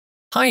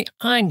Hi,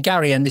 I'm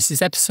Gary, and this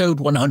is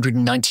episode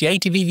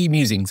 198 of EV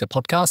Musings, a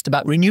podcast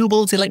about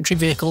renewables, electric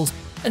vehicles,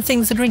 and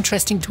things that are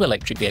interesting to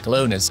electric vehicle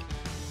owners.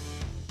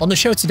 On the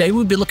show today,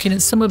 we'll be looking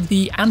at some of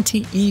the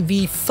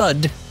anti-EV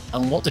FUD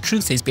and what the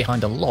truth is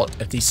behind a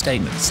lot of these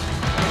statements.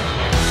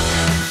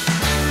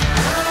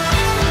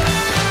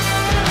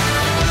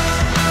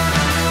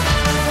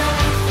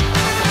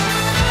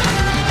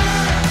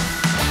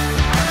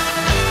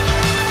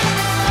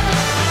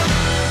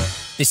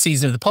 This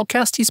season of the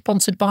podcast is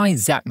sponsored by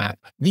ZapMap,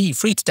 the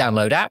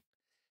free-to-download app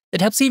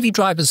that helps EV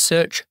drivers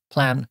search,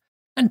 plan,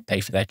 and pay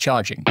for their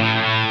charging.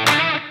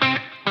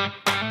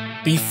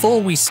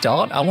 Before we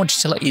start, I wanted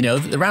to let you know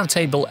that the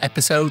Roundtable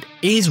episode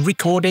is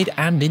recorded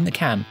and in the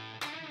can.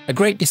 A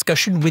great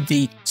discussion with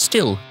the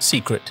still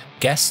secret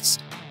guests,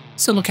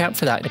 so look out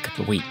for that in a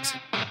couple of weeks.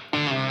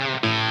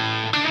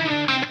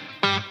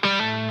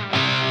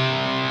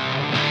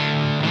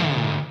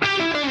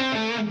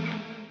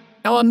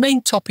 Now, our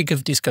main topic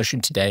of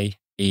discussion today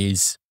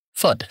is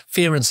FUD,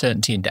 fear,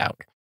 uncertainty and doubt.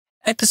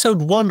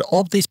 Episode 1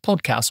 of this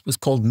podcast was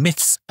called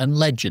Myths and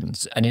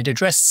Legends, and it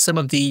addressed some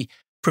of the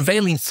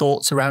prevailing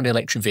thoughts around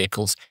electric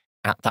vehicles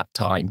at that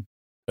time,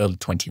 early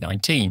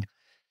 2019.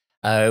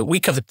 We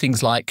covered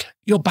things like,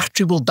 your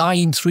battery will die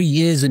in 3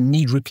 years and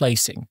need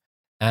replacing,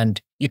 and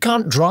you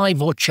can't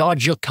drive or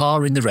charge your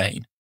car in the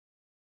rain.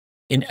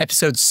 In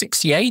episode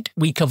 68,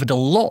 we covered a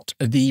lot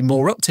of the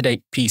more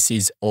up-to-date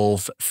pieces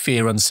of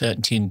fear,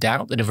 uncertainty and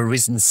doubt that have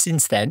arisen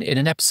since then in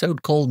an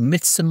episode called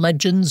Myths and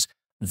Legends,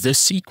 the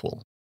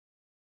sequel.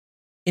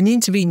 In the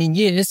intervening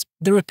years,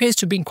 there appears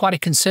to have been quite a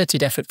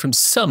concerted effort from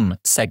some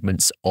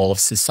segments of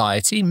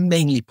society,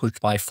 mainly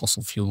pushed by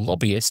fossil fuel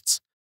lobbyists,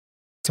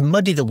 to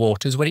muddy the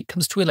waters when it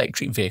comes to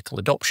electric vehicle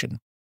adoption.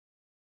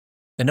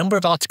 The number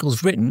of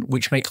articles written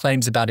which make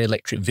claims about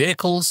electric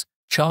vehicles,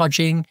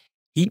 charging,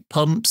 heat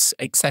pumps,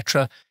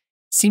 etc.,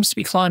 seems to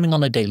be climbing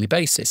on a daily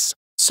basis.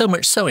 So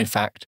much so, in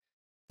fact,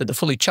 that the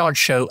Fully Charged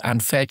Show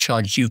and Fair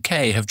Charge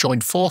UK have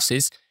joined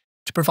forces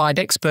to provide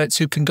experts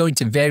who can go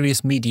into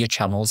various media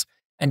channels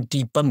and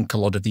debunk a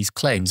lot of these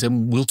claims,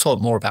 and we'll talk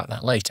more about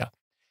that later.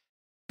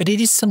 But it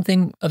is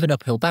something of an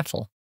uphill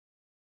battle.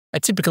 A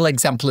typical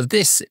example of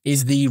this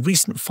is the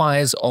recent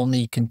fires on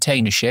the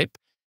container ship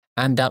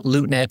and at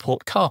Luton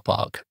Airport car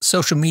park.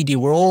 Social media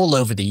were all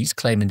over these,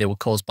 claiming they were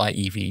caused by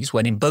EVs,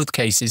 when in both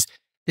cases,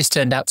 this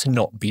turned out to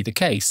not be the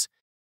case.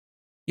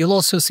 You'll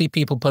also see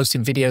people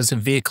posting videos of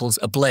vehicles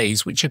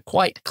ablaze, which are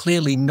quite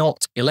clearly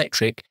not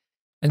electric,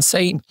 and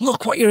saying,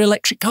 look what your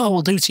electric car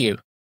will do to you.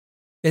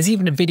 There's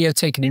even a video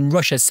taken in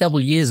Russia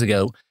several years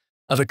ago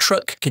of a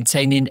truck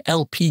containing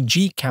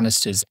LPG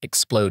canisters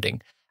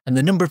exploding, and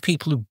the number of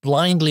people who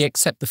blindly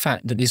accept the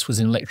fact that this was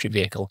an electric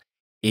vehicle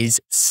is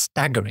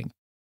staggering.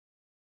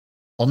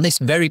 On this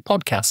very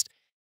podcast,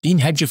 Dean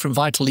Hedger from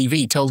Vital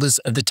EV told us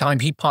of the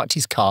time he parked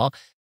his car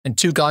and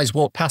 2 guys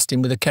walked past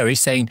him with a curry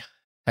saying,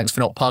 thanks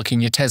for not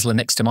parking your Tesla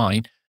next to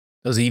mine.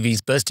 Those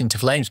EVs burst into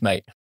flames,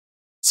 mate.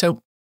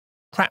 So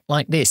crap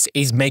like this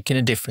is making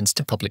a difference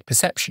to public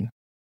perception.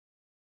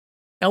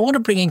 Now, I want to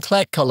bring in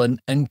Claire Cullen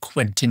and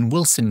Quentin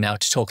Willson now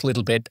to talk a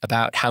little bit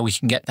about how we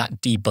can get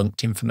that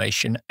debunked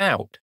information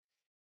out.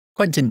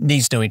 Quentin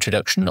needs no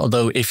introduction,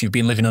 although if you've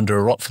been living under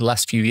a rock for the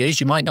last few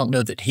years, you might not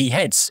know that he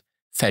heads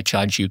Fair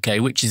Charge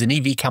UK, which is an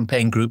EV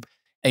campaign group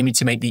aiming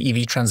to make the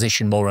EV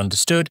transition more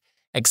understood,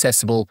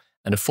 accessible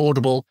and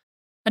affordable,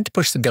 and to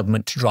push the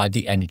government to drive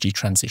the energy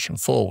transition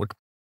forward.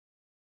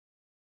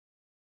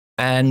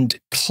 And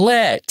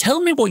Claire,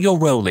 tell me what your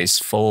role is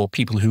for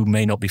people who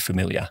may not be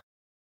familiar.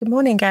 Good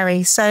morning,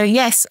 Gary. So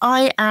yes,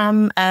 I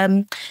am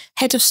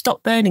head of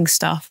stop burning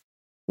stuff,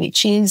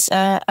 which is,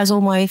 as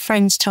all my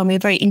friends tell me, a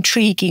very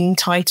intriguing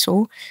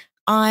title.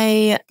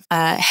 I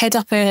head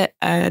up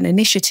an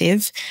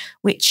initiative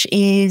which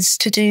is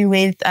to do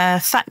with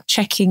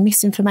fact-checking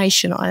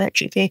misinformation on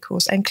electric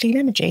vehicles and clean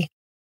energy.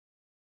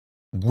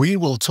 We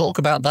will talk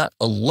about that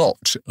a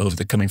lot over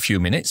the coming few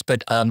minutes,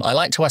 but I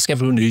like to ask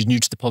everyone who's new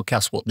to the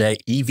podcast what their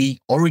EV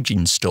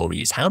origin story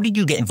is. How did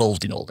you get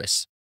involved in all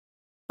this?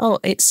 Oh,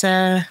 it's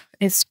a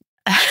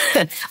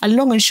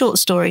long and short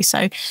story.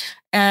 So in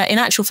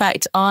actual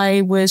fact,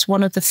 I was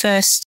one of the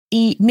first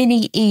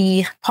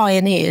Mini-E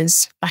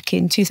pioneers back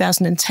in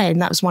 2010.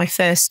 That was my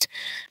first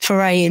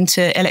foray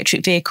into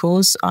electric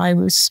vehicles. I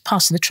was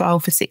part of the trial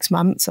for 6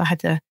 months. I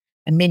had a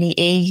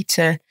Mini-E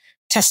to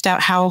test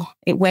out how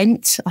it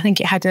went. I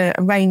think it had a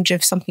range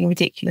of something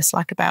ridiculous,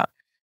 like about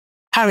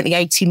apparently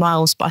 80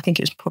 miles, but I think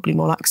it was probably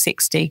more like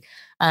 60.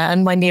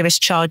 And my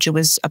nearest charger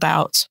was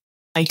about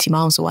 80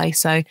 miles away.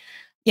 So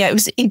yeah, it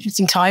was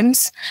interesting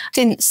times.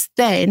 Since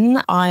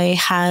then, I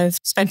have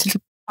spent a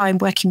little time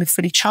working with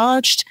Fully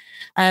Charged,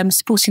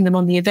 supporting them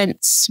on the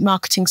events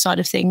marketing side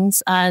of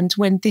things. And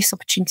when this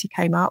opportunity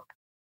came up,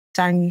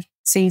 Dan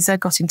Caesar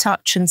got in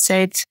touch and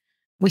said,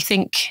 we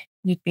think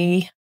you'd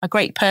be a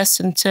great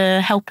person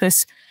to help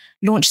us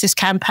launch this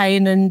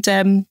campaign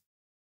and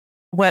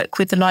work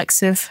with the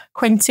likes of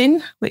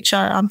Quentin, which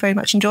I'm very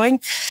much enjoying,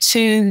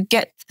 to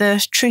get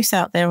the truth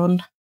out there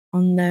on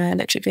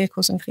electric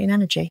vehicles and clean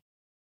energy.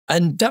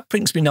 And that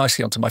brings me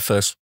nicely onto my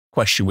first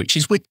question, which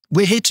is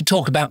we're here to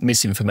talk about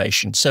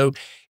misinformation. So,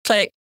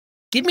 Claire,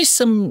 give me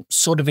some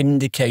sort of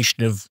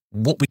indication of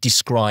what we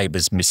describe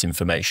as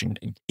misinformation.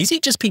 Is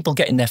it just people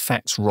getting their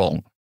facts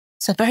wrong?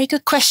 It's a very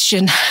good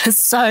question.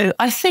 So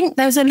I think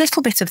there's a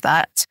little bit of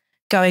that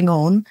going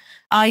on.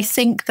 I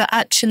think that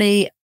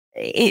actually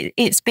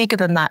it's bigger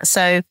than that.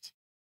 So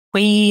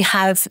we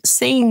have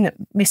seen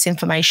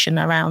misinformation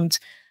around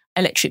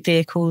electric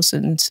vehicles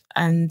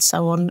and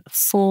so on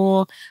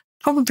for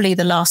probably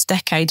the last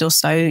decade or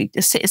so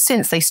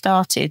since they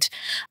started.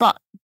 But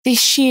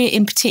this year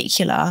in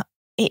particular,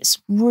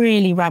 it's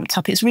really ramped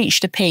up. It's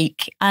reached a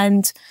peak,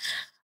 and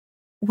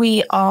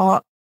we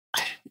are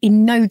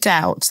in no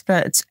doubt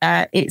that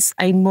it's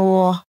a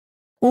more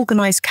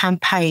organised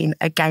campaign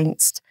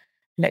against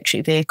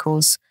electric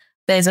vehicles.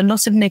 There's a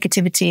lot of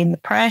negativity in the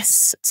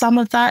press. Some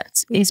of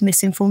that is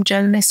misinformed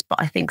journalists,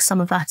 but I think some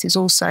of that is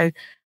also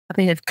a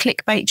bit of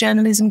clickbait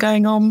journalism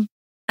going on.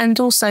 And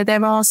also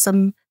there are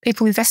some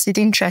people with vested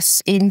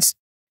interests in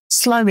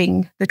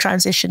slowing the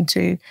transition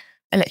to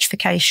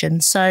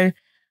electrification. So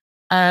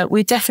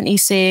we're definitely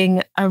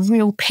seeing a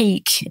real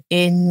peak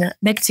in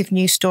negative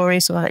news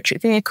stories of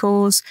electric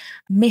vehicles,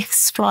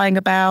 myths flying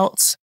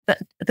about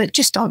that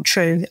just aren't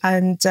true.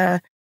 And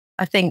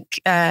I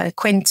think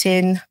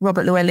Quentin,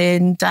 Robert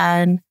Llewellyn,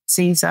 Dan,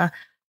 Caesar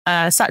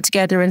sat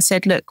together and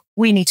said, look,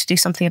 we need to do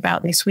something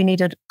about this. We need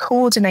a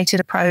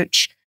coordinated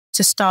approach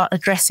to start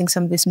addressing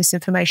some of this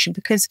misinformation,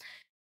 because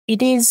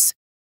it is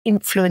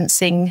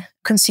influencing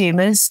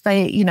consumers.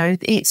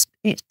 It's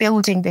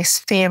building this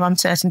fear,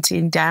 uncertainty,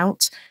 and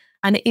doubt.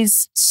 And it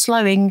is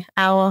slowing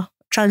our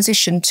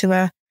transition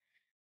to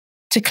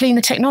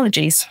cleaner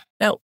technologies.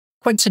 Now,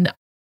 Quentin,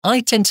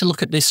 I tend to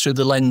look at this through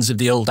the lens of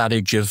the old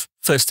adage of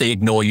first they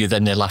ignore you,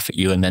 then they laugh at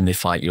you, and then they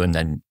fight you, and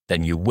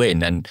then you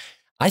win. And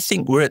I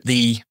think we're at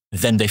the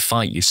then they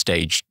fight you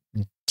stage.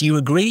 Do you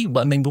agree?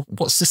 I mean,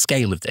 what's the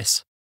scale of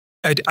this?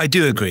 I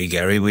do agree,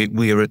 Gary.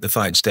 We are at the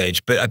fight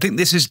stage, but I think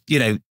this is,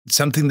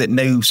 something that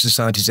no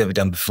society's ever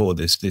done before.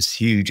 This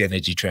huge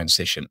energy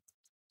transition.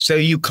 So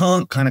you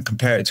can't kind of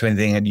compare it to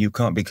anything, and you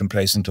can't be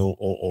complacent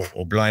or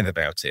blithe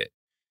about it.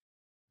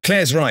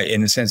 Claire's right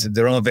in the sense that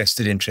there are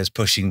vested interests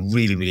pushing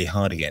really, really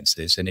hard against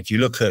this. And if you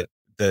look at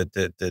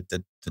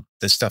the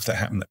stuff that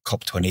happened at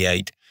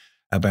COP28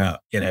 about,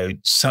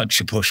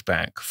 such a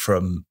pushback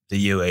from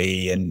the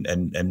UAE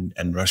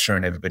and Russia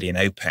and everybody in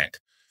OPEC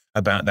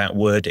about that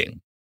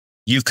wording,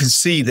 you can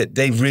see that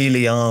they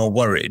really are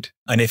worried.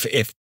 And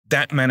if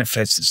that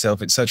manifests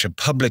itself in such a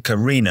public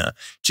arena,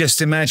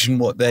 just imagine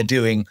what they're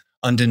doing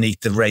underneath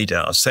the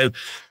radar. So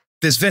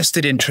there's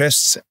vested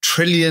interests,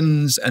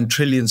 trillions and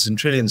trillions and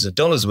trillions of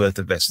dollars worth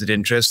of vested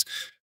interests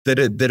that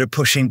are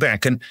pushing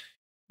back. And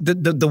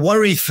the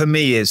worry for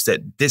me is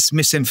that this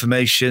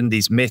misinformation,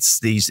 these myths,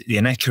 the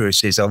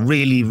inaccuracies are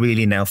really,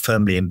 really now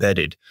firmly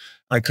embedded.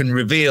 I can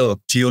reveal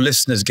to your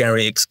listeners,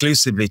 Gary,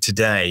 exclusively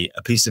today,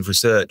 a piece of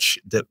research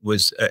that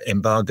was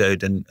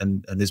embargoed and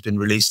has been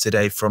released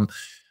today from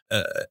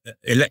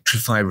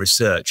Electrify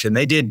Research. And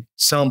they did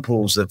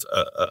samples of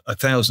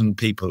 1,000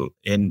 people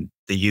in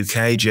the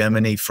UK,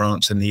 Germany,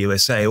 France, and the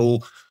USA,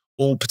 all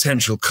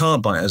potential car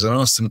buyers, and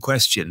asked them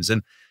questions.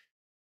 And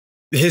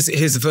here's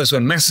the first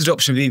one. Mass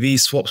adoption of EVs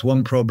swaps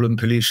one problem,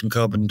 pollution,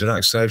 carbon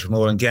dioxide from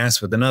oil and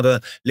gas, with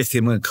another,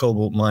 lithium and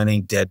cobalt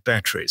mining, dead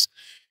batteries.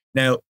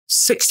 Now,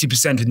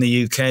 60% in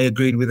the UK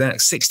agreed with that,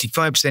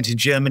 65% in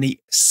Germany,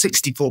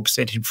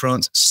 64% in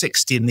France,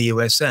 60% in the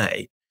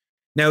USA.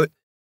 Now,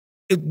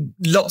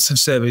 lots of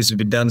surveys have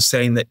been done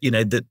saying that,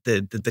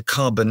 the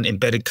carbon,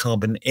 embedded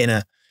carbon in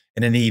an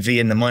EV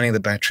and the mining of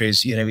the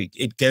batteries,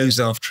 it goes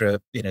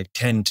after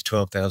 10 to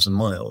 12,000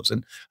 miles,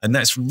 and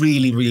that's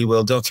really, really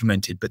well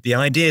documented. But the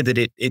idea that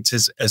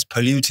it's as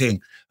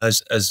polluting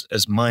as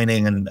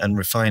mining and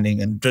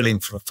refining and drilling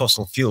for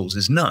fossil fuels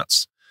is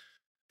nuts.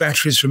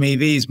 Batteries from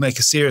EVs make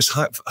a serious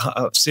fire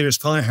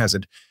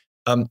hazard.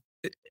 46%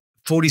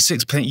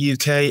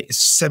 UK,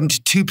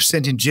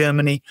 72% in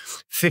Germany,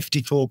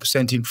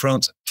 54% in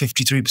France,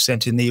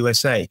 53% in the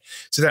USA.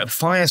 So that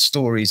fire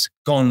story's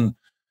gone,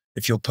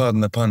 if you'll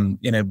pardon the pun,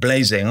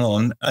 blazing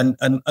on. And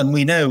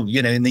we know,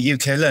 in the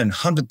UK alone,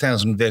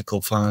 100,000 vehicle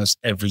fires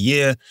every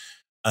year,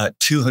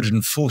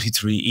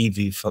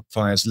 243 EV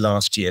fires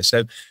last year.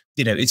 So,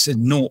 it's a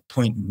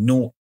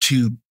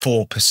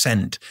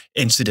 0.024%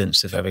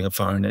 incidence of having a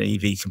fire in an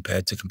EV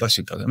compared to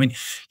combustion cars. I mean,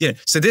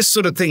 so this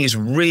sort of thing is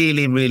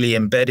really, really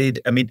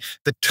embedded. I mean,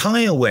 the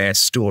tire wear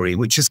story,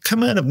 which has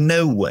come out of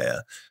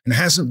nowhere and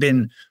hasn't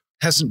been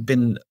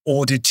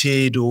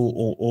audited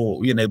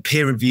or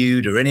peer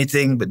reviewed or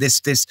anything, but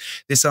this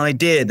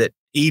idea that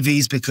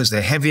EVs, because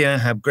they're heavier,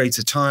 have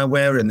greater tire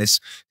wear, and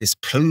this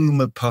plume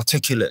of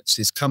particulates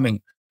is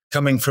coming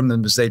from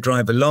them as they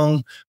drive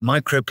along,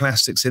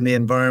 microplastics in the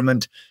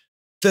environment.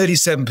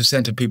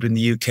 37% of people in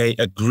the UK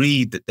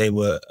agreed that they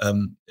were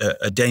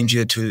a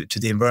danger to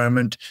the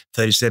environment,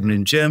 37%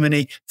 in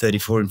Germany,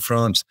 34% in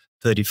France,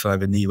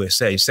 35% in the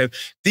USA. So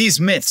these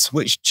myths,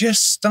 which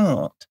just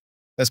start,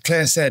 as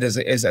Claire said, as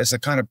a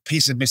kind of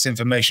piece of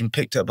misinformation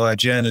picked up by a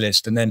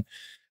journalist and then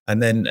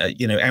and then,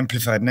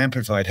 amplified and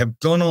amplified, have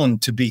gone on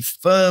to be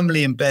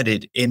firmly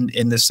embedded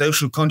in the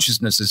social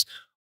consciousnesses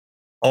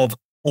of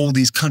all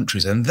these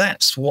countries. And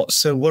that's what's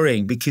so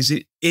worrying, because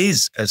it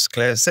is, as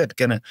Claire said,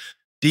 going to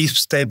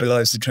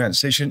destabilize the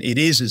transition. It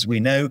is, as we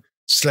know,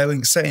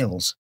 slowing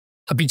sales.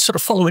 I've been sort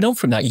of following on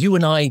from that. You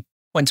and I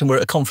went and were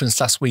at a conference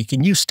last week,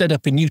 and you stood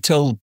up and you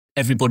told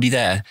everybody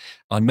there,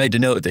 I made a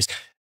note of this,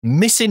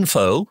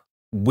 misinfo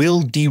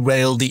will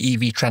derail the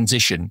EV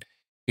transition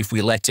if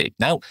we let it.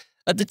 Now,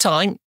 at the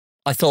time,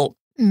 I thought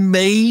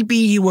maybe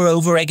you were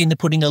over-egging the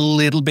pudding a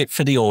little bit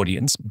for the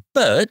audience,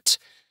 but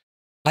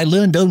I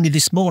learned only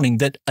this morning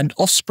that an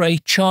Osprey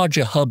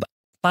Charger Hub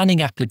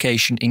planning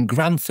application in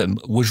Grantham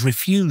was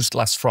refused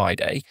last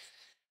Friday.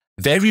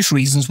 Various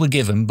reasons were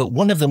given, but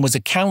one of them was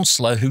a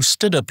councillor who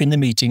stood up in the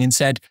meeting and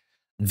said,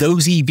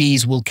 those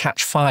EVs will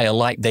catch fire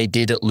like they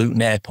did at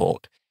Luton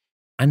Airport.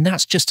 And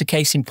that's just a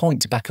case in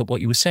point to back up what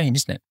you were saying,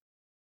 isn't it?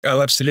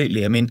 Oh,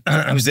 absolutely. I mean,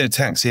 I was in a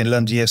taxi in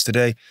London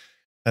yesterday,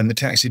 and the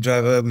taxi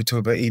driver, we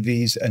talked about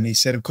EVs, and he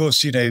said, of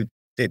course, the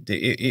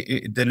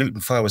Luton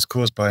fire was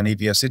caused by an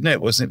EV. I said, no,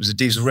 it wasn't. It was a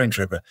diesel Range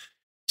Rover.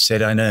 He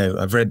said, I know,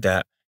 I've read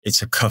that.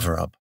 It's a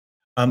cover-up.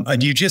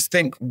 And you just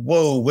think,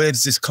 whoa, where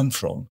does this come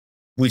from?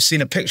 We've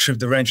seen a picture of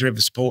the Range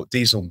Rover Sport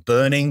diesel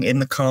burning in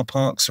the car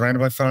park, surrounded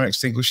by fire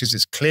extinguishers.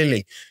 It's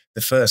clearly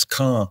the first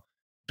car,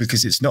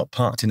 because it's not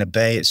parked in a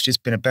bay. It's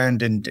just been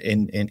abandoned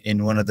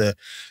in one of the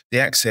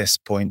access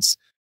points.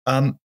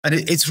 And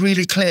it's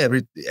really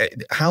clear.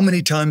 How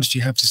many times do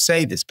you have to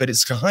say this? But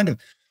it's kind of,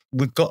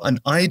 we've got an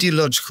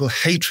ideological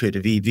hatred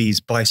of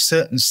EVs by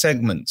certain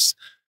segments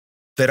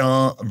that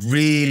are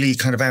really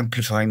kind of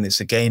amplifying this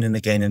again and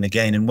again and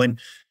again. And when,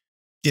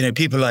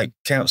 people like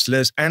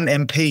councillors and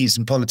MPs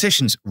and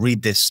politicians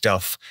read this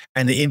stuff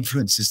and it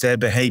influences their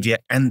behaviour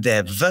and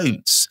their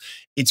votes,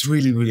 it's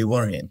really, really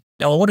worrying.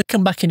 Now, I want to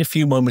come back in a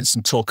few moments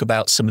and talk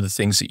about some of the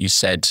things that you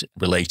said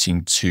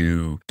relating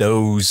to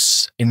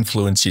those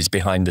influences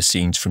behind the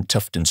scenes from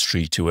Tufton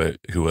Street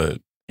who are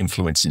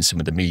influencing some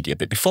of the media.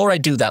 But before I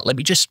do that, let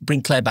me just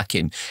bring Claire back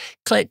in.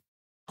 Claire,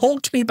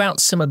 talk to me about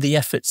some of the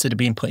efforts that are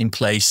being put in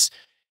place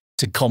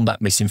to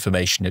combat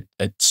misinformation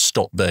at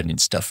Stop Burning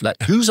Stuff. Like,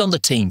 who's on the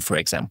team, for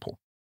example?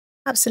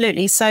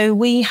 Absolutely. So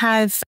we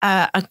have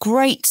a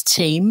great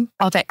team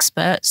of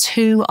experts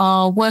who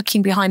are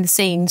working behind the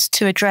scenes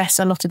to address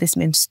a lot of this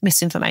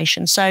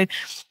misinformation. So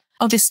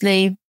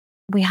obviously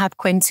we have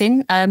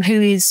Quentin,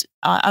 who is,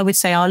 I would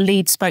say, our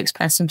lead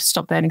spokesperson for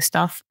Stop Burning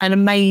Stuff, an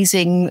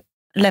amazing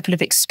level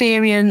of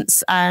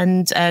experience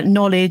and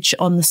knowledge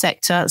on the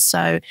sector.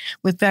 So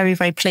we're very,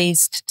 very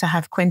pleased to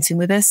have Quentin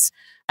with us.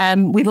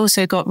 We've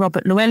also got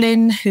Robert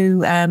Llewellyn,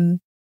 who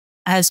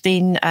has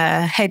been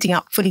heading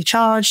up Fully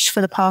Charged for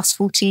the past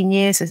 14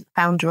 years, as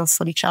founder of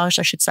Fully Charged,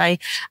 I should say,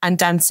 and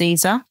Dan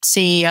Caesar,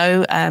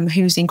 CEO,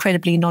 who's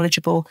incredibly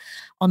knowledgeable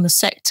on the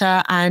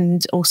sector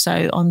and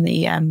also on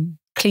the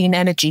clean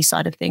energy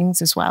side of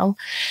things as well.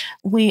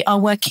 We are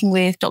working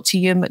with Dr.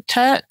 Ewan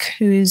McTurk,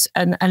 who's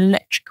an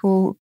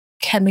electrical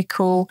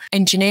chemical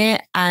engineer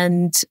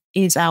and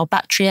is our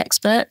battery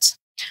expert.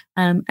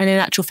 And in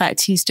actual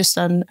fact, he's just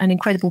done an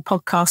incredible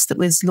podcast that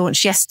was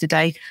launched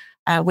yesterday,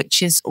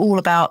 which is all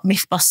about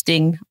myth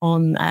busting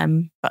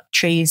on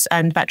batteries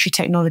and battery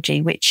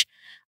technology, which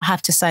I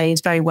have to say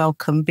is very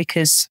welcome,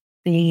 because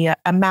the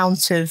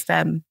amount of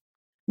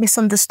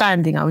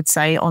misunderstanding, I would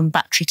say, on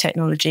battery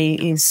technology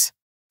is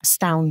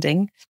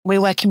astounding.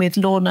 We're working with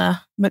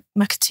Lorna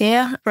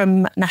McAteer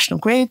from National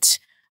Grid,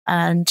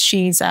 and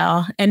she's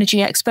our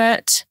energy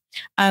expert,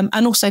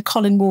 and also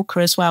Colin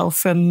Walker as well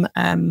from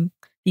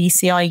the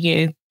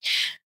ECIU.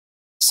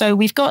 So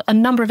we've got a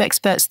number of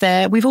experts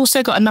there. We've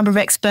also got a number of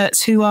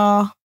experts who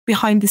are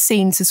behind the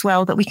scenes as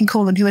well, that we can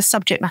call them, who are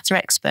subject matter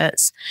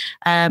experts,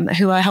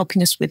 who are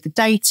helping us with the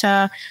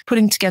data,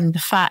 putting together the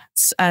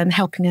facts and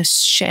helping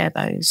us share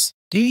those.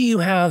 Do you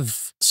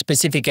have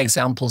specific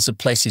examples of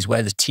places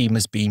where the team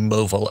has been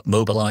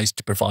mobilised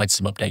to provide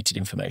some updated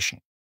information?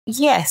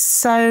 Yes.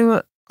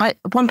 So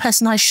one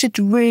person I should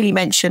really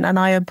mention, and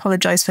I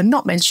apologise for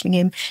not mentioning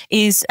him,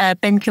 is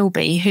Ben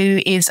Kilby,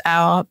 who is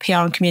our PR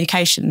and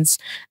communications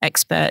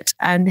expert.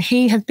 And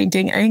he has been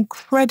doing an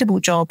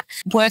incredible job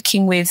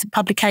working with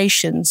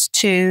publications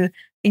to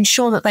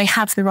ensure that they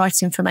have the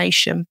right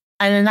information.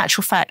 And in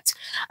actual fact,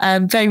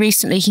 very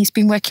recently, he's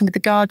been working with The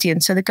Guardian.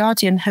 So The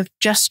Guardian have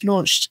just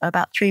launched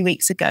about 3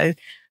 weeks ago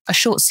a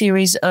short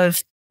series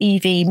of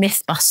EV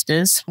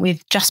Mythbusters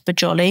with Jasper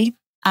Jolly.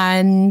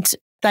 And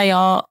they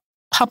are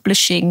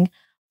publishing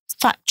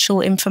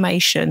factual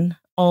information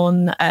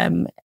on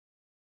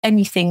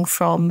anything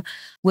from,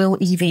 will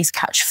EVs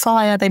catch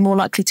fire? They're more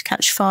likely to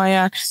catch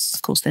fire.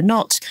 Of course, they're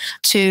not.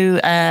 To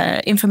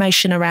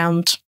information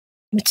around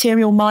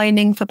material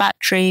mining for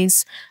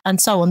batteries and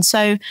so on.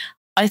 So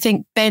I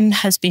think Ben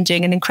has been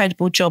doing an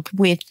incredible job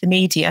with the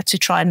media to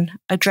try and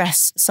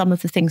address some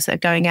of the things that are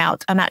going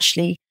out and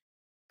actually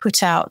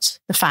put out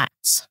the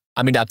facts.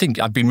 I mean, I think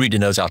I've been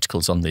reading those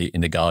articles in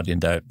the Guardian.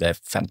 They're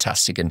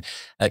fantastic. And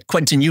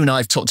Quentin, you and I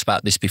have talked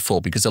about this before,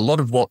 because a lot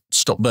of what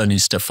Stop Burning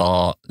Stuff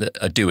are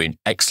doing,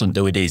 excellent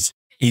though it is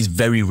is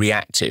very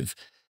reactive.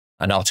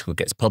 An article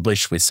gets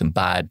published with some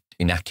bad,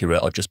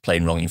 inaccurate, or just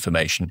plain wrong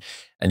information.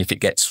 And if it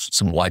gets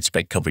some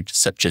widespread coverage,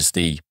 such as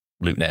the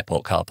Luton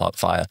Airport car park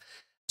fire,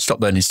 Stop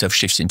Burning Stuff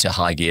shifts into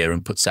high gear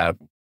and puts out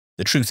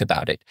the truth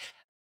about it.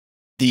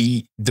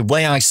 The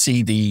way I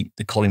see the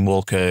Colin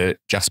Walker,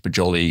 Jasper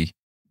Jolly,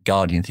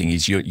 Guardian thing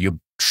is you're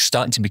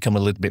starting to become a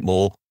little bit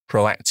more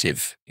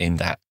proactive in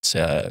that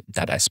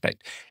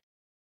aspect.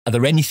 Are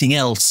there anything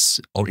else,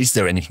 or is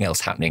there anything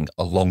else happening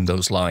along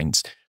those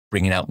lines,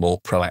 bringing out more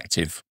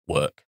proactive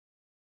work?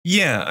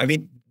 Yeah, I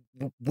mean,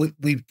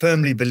 we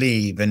firmly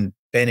believe, and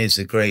Ben is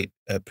a great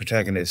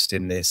protagonist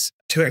in this,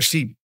 to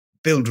actually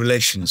build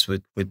relations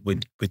with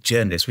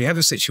journalists. We have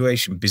a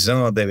situation,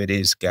 bizarre though it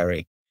is,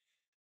 Gary,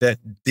 that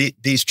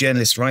these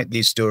journalists write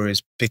these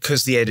stories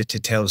because the editor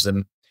tells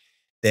them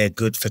they're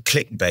good for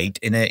clickbait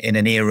in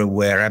an era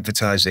where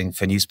advertising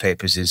for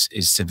newspapers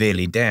is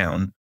severely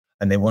down,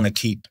 and they want to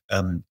keep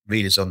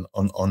readers on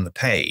the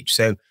page.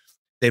 So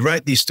they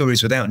write these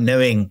stories without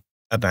knowing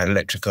about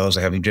electric cars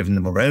or having driven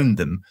them or owned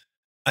them.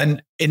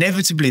 And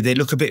inevitably, they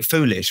look a bit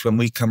foolish when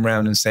we come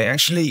around and say,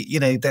 actually,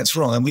 that's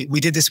wrong. And we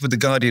did this with The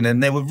Guardian,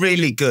 and they were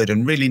really good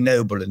and really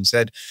noble and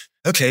said,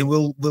 okay,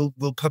 we'll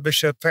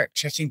publish a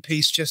fact-checking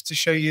piece just to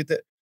show you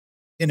that,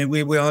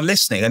 we are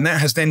listening. And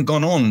that has then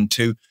gone on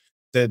to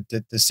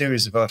the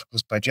series of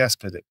articles by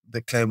Jasper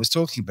that Claire was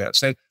talking about.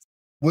 So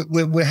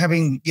we're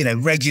having,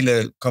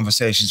 regular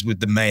conversations with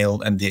the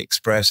Mail and the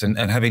Express and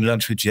having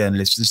lunch with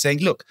journalists and saying,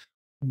 look,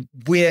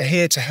 we're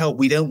here to help.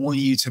 We don't want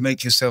you to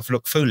make yourself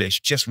look foolish.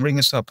 Just ring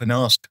us up and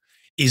ask,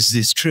 is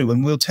this true?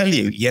 And we'll tell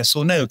you yes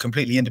or no,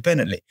 completely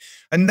independently.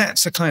 And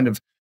that's a kind of,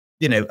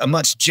 a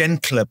much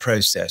gentler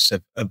process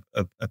of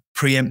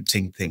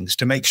preempting things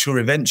to make sure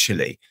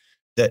eventually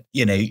that,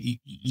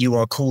 you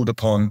are called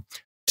upon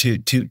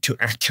to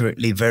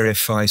accurately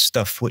verify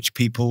stuff which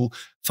people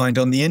find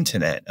on the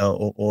internet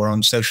or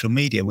on social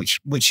media,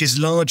 which is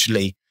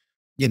largely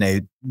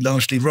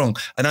wrong.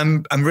 And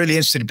I'm really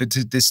interested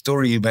in this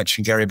story you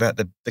mentioned, Gary, about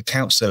the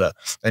councillor.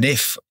 And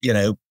if,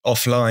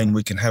 offline,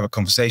 we can have a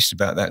conversation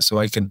about that so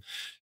I can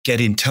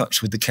get in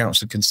touch with the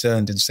council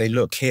concerned and say,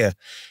 look, here,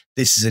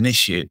 this is an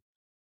issue.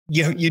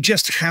 You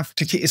just have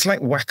to keep, it's like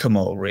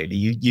whack-a-mole, really.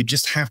 You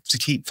just have to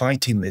keep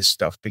fighting this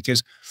stuff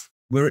because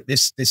we're at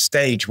this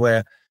stage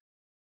where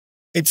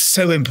it's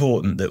so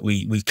important that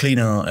we clean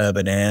our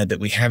urban air, that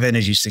we have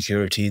energy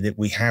security, that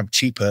we have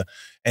cheaper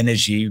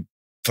energy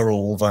for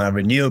all via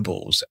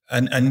renewables.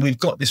 And we've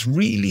got this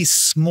really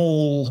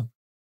small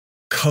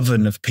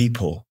coven of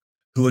people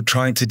who are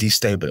trying to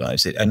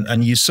destabilize it.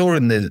 And you saw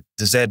in the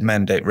Z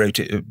mandate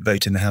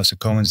vote in the House of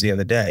Commons the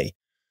other day,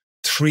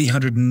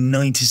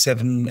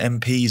 397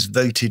 MPs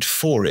voted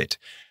for it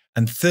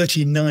and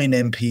 39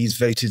 MPs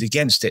voted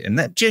against it. And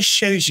that just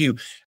shows you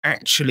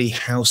actually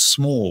how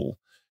small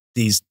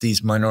these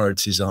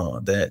minorities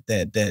are. They're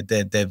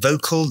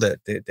vocal, they're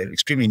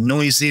extremely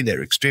noisy,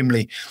 they're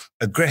extremely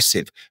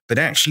aggressive. But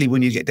actually,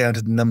 when you get down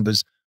to the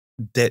numbers,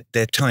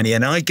 they're tiny.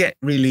 And I get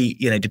really,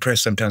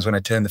 depressed sometimes when I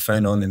turn the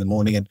phone on in the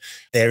morning and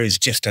there is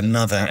just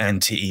another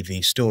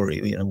anti-EV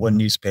story. One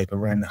newspaper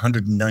ran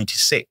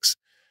 196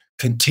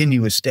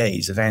 continuous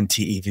days of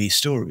anti-EV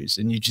stories,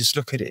 and you just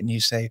look at it and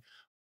you say,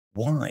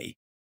 why?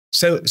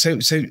 So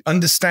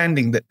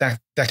understanding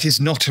that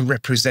is not a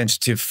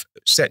representative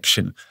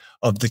section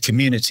of the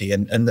community,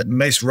 and that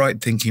most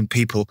right-thinking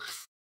people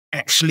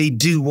actually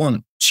do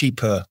want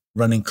cheaper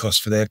running costs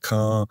for their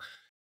car,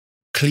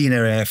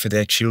 cleaner air for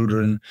their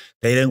children.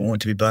 They don't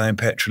want to be buying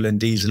petrol and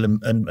diesel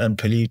and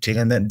polluting,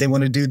 and then they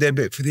want to do their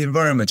bit for the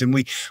environment. And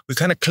we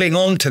kind of cling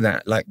on to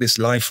that like this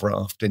life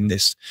raft in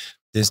this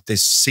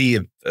sea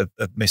of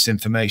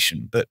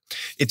misinformation. But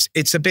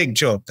it's a big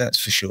job, that's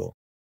for sure.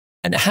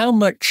 And how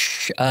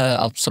much,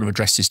 I'll sort of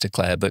address this to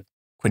Claire, but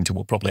Quentin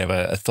will probably have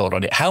a thought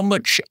on it. How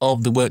much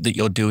of the work that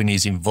you're doing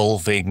is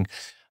involving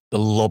the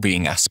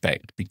lobbying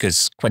aspect?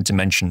 Because Quentin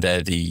mentioned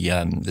there the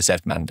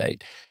ZEV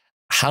mandate.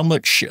 How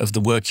much of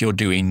the work you're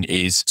doing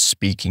is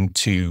speaking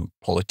to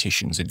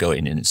politicians and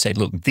going in and say,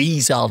 look,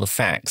 these are the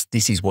facts.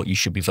 This is what you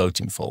should be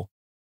voting for?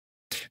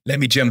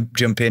 Let me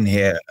jump in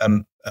here.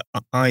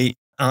 I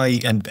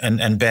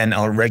and Ben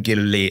are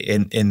regularly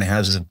in the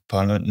Houses of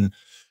Parliament, and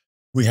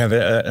we have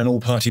an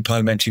all-party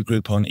parliamentary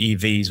group on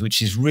EVs,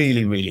 which is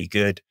really, really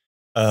good.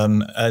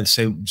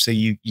 So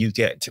you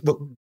get.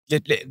 Well,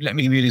 let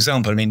me give you an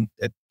example. I mean,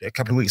 a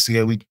couple of weeks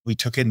ago, we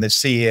took in the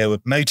CEO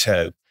of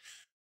Moto,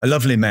 a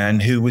lovely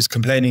man who was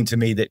complaining to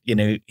me that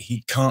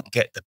he can't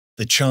get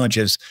the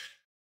chargers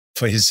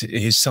for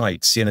his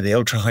sites, the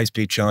ultra high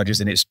speed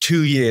chargers, and it's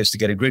 2 years to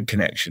get a grid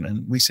connection.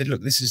 And we said,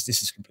 look, this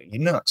is completely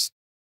nuts.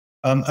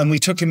 And we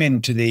took him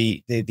into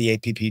the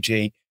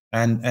APPG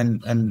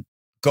and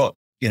got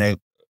a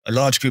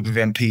large group of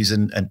MPs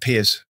and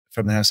peers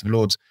from the House of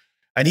Lords,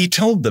 and he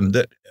told them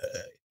that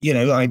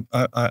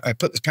I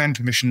put the plan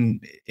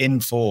permission in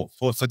for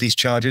these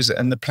charges,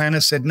 and the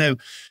planner said, no,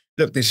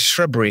 look, there's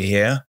shrubbery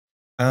here.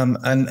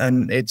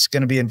 And it's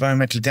going to be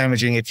environmentally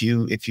damaging if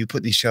you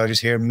put these charges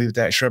here and move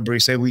that shrubbery.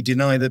 So we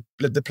deny the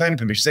planning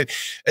permission. So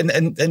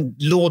and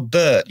Lord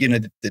Burt,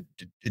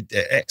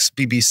 the ex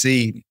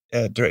BBC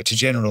Director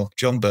General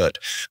John Burt,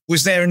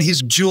 was there, and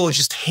his jaw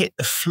just hit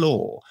the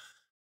floor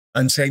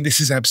and saying this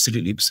is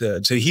absolutely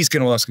absurd. So he's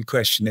going to ask a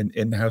question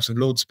in the House of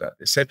Lords about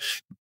this. So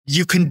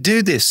you can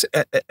do this,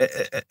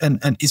 and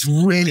it's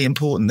really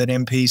important that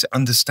MPs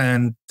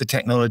understand the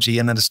technology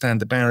and understand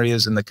the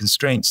barriers and the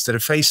constraints that are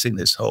facing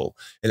this whole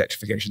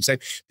electrification. So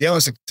the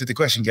answer to the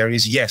question, Gary,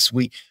 is yes,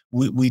 we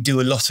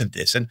do a lot of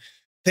this. And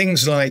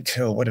things like,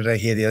 what did I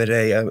hear the other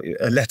day?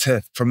 A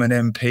letter from an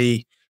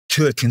MP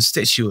to a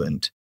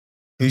constituent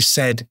who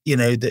said,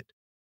 that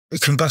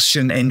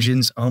combustion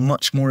engines are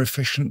much more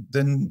efficient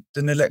than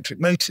electric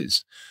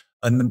motors.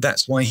 And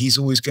that's why he's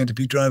always going to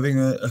be driving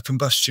a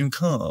combustion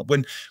car.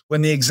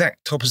 When the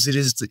exact opposite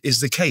is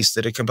the case,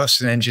 that a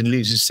combustion engine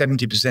loses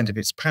 70% of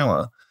its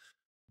power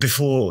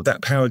before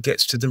that power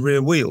gets to the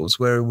rear wheels,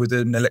 where with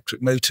an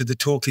electric motor, the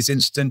torque is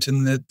instant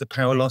and the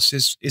power loss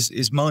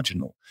is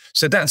marginal.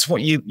 So that's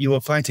what you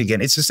are fighting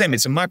against. It's the same.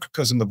 It's a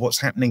microcosm of what's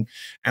happening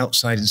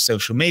outside in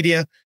social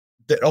media,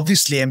 that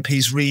obviously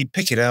MPs read,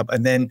 pick it up,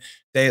 and then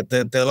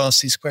they'll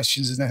ask these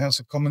questions in the House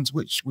of Commons,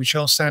 which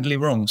are sadly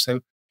wrong. So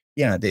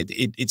yeah,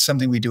 it's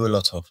something we do a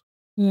lot of.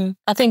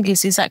 I think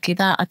it's exactly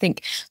that. I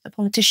think the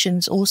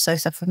politicians also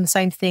suffer from the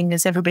same thing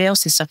as everybody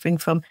else is suffering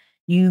from.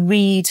 You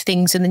read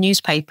things in the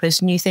newspapers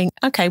and you think,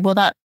 okay, well,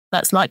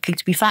 that's likely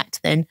to be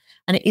fact then.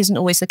 And it isn't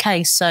always the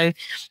case. So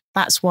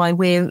that's why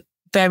we're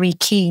very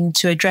keen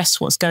to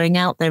address what's going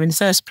out there in the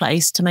first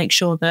place, to make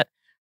sure that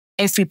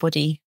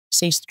everybody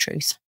sees the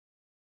truth.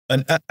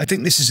 And I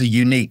think this is a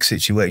unique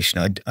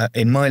situation.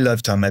 In my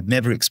lifetime, I've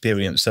never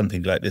experienced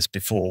something like this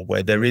before,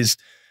 where there is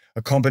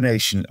a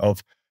combination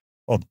of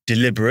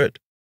deliberate,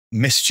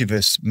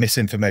 mischievous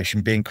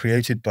misinformation being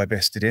created by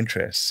vested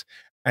interests,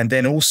 and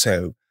then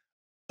also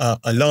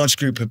a large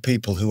group of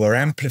people who are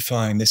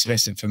amplifying this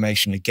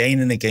misinformation again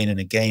and again and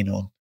again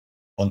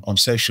on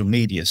social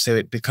media. So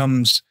it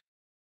becomes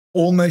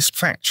almost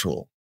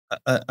factual.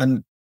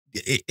 And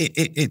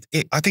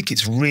I think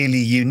it's really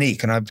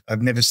unique, and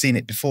I've never seen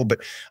it before. But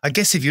I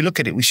guess if you look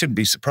at it, we shouldn't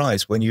be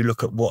surprised when you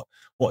look at what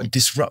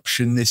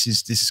disruption this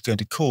is going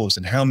to cause,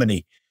 and how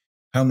many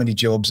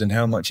jobs and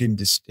how much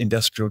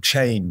industrial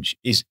change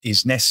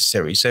is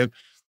necessary. So,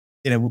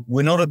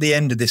 we're not at the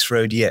end of this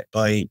road yet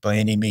by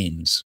any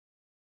means.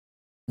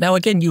 Now,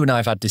 again, you and I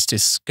have had this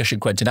discussion,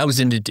 Quentin. I was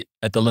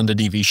at the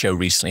London EV show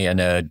recently, and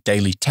a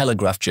Daily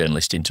Telegraph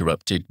journalist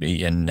interrupted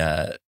me and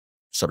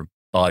sort of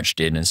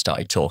barged in and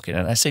started talking.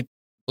 And I said,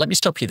 let me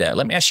stop you there.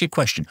 Let me ask you a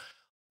question.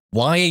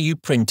 Why are you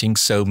printing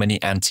so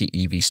many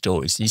anti-EV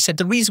stories? And he said,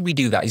 the reason we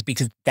do that is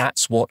because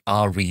that's what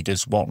our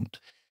readers want.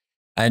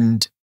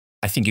 And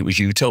I think it was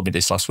you who told me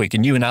this last week. A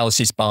new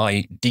analysis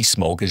by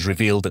DeSmog has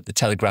revealed that the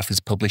Telegraph has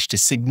published a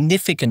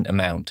significant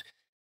amount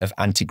of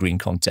anti-green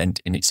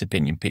content in its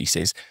opinion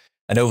pieces.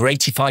 And over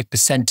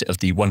 85% of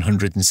the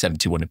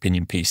 171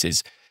 opinion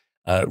pieces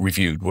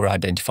reviewed were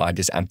identified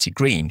as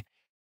anti-green.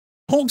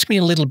 Talk to me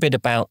a little bit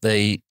about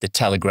the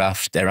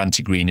Telegraph, their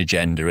anti-green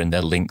agenda, and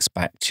their links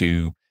back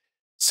to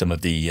some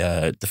of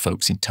the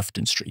folks in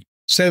Tufton Street.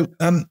 So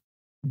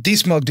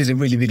DeSmog did a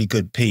really, really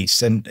good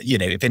piece. And,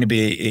 if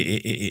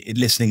anybody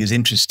listening is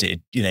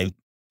interested,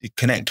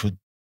 connect with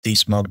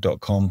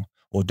desmog.com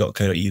or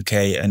 .co.uk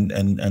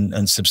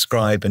and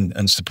subscribe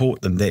and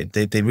support them.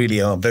 They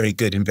really are very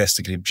good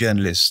investigative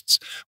journalists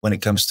when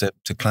it comes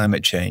to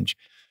climate change.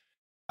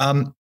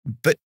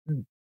 But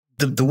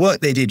the work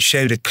they did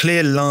showed a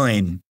clear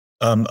line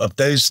of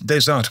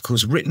those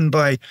articles written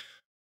by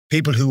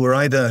people who were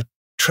either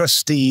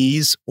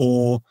trustees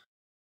or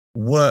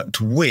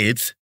worked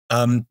with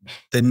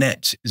the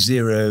Net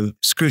Zero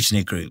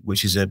Scrutiny Group,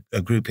 which is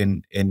a group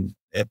in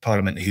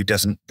Parliament who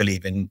doesn't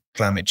believe in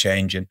climate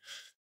change, and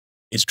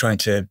it's trying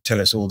to tell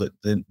us all that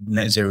the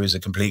net zero is a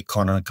complete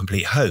con and a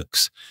complete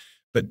hoax.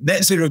 But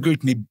Net Zero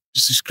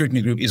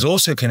Scrutiny Group is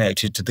also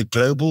connected to the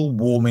Global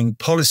Warming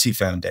Policy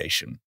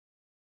Foundation,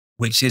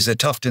 which is a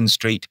Tufton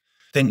Street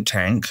think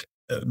tank,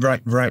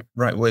 right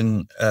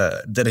wing,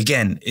 that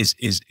again is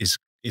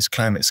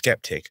climate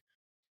skeptic.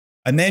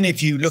 And then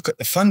if you look at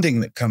the funding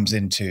that comes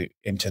into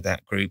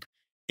that group,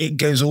 it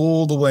goes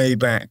all the way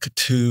back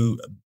to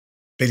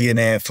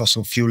billionaire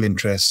fossil fuel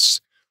interests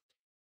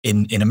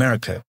in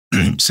America.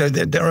 So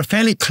there are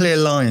fairly clear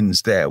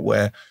lines there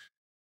where,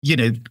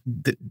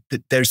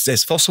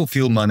 there's fossil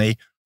fuel money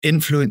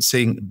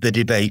influencing the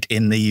debate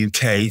in the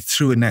UK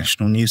through a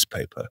national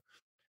newspaper.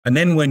 And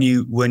then when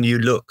you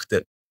look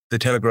that the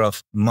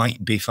Telegraph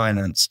might be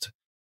financed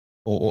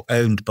or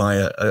owned by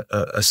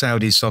a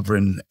Saudi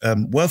sovereign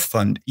wealth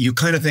fund, you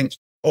kind of think,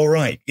 all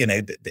right,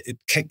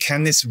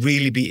 can this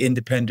really be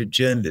independent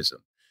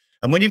journalism?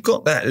 And when you've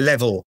got that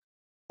level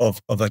of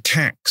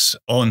attacks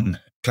on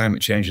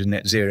climate change and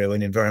net zero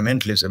and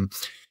environmentalism,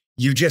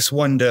 you just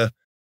wonder,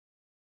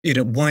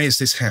 why is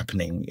this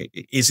happening?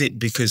 Is it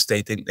because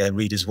they think their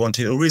readers want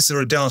it, or is there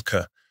a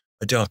darker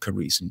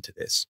reason to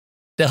this?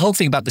 The whole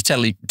thing about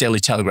the Daily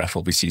Telegraph,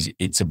 obviously, is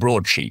it's a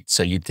broadsheet.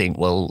 So you'd think,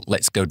 well,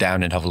 let's go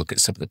down and have a look at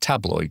some of the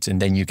tabloids.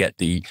 And then you get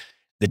the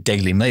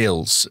Daily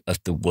Mails of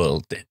the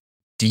world.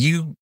 Do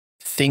you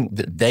think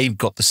that they've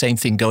got the same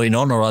thing going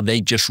on, or are they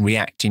just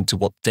reacting to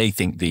what they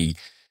think the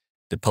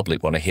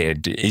public want to hear?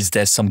 Is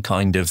there some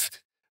kind of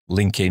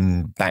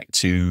linking back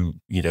to,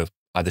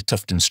 either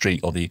Tufton Street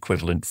or the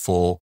equivalent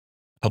for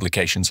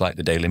publications like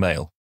the Daily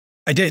Mail?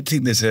 I don't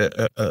think there's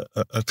a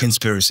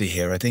conspiracy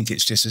here. I think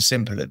it's just as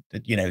simple that,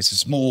 it's a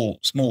small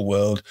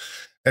world.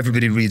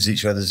 Everybody reads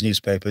each other's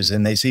newspapers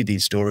and they see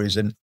these stories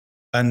and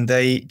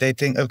they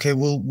think, okay,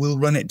 we'll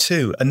run it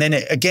too. And then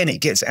it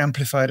gets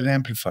amplified and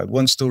amplified.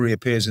 One story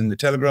appears in the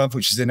Telegraph,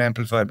 which is then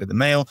amplified by the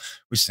Mail,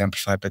 which is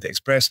amplified by the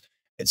Express,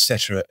 et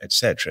cetera, et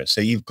cetera. So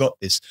you've got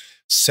this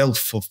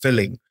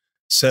self-fulfilling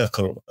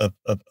circle of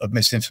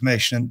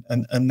misinformation,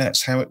 and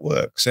that's how it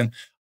works. And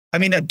I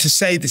mean, to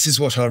say this is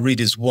what our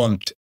readers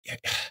want,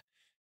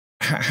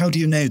 how do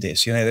you know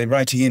this? They're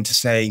writing in to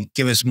say,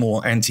 give us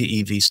more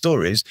anti-EV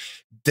stories.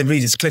 The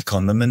readers click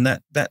on them, and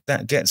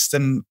that gets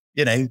them,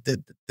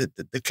 the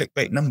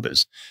clickbait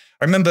numbers.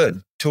 I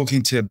remember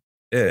talking to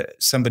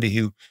somebody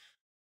who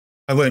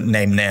I won't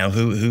name now,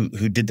 who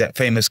did that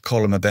famous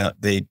column about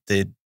the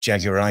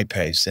Jaguar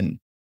I-Pace and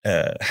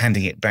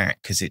handing it back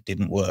because it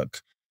didn't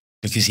work,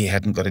 because he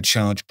hadn't got a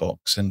charge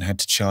box and had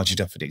to charge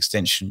it off an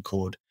extension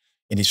cord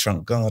in his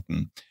front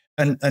garden.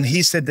 And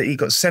he said that he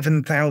got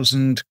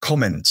 7,000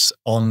 comments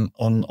on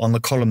the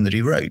column that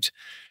he wrote.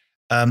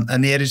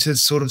 And the editor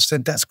sort of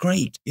said, that's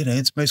great.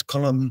 It's most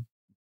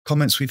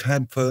comments we've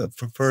had for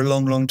a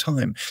long, long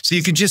time. So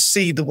you can just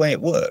see the way it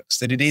works,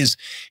 that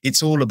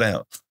it's all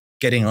about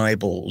getting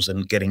eyeballs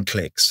and getting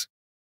clicks.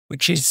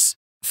 Which is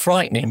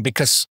frightening,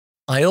 because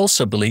I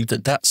also believe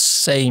that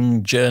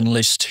same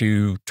journalist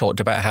who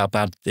talked about how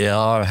bad they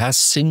are has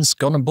since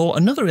gone and bought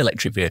another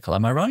electric vehicle.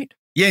 Am I right?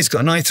 Yeah, he's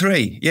got an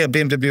i3. Yeah,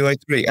 BMW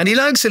i3. And he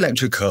likes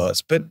electric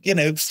cars, but,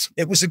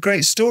 it was a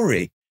great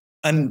story.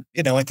 And,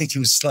 I think he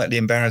was slightly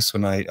embarrassed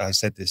when I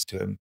said this to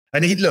him.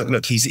 And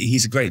look,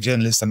 he's a great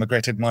journalist. I'm a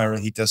great admirer.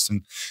 He does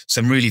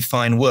some really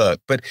fine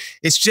work. But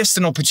it's just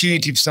an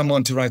opportunity for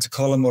someone to write a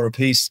column or a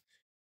piece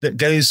that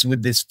goes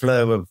with this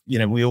flow of,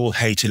 we all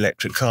hate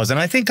electric cars. And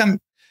I think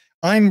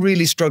I'm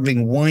really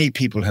struggling why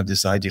people have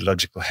this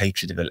ideological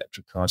hatred of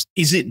electric cars.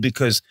 Is it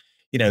because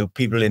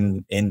people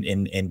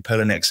in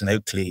Polo necks and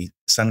Oakley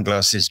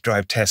sunglasses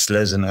drive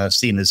Teslas and are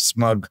seen as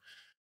smug,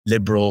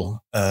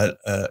 liberal,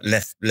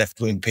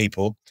 left-wing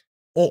people?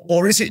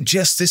 Or is it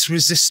just this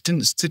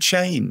resistance to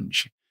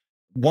change?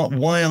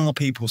 Why are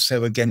people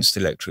so against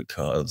electric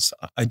cars?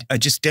 I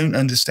just don't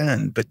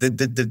understand. But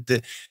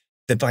the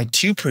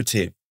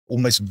vituperative,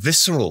 almost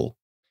visceral,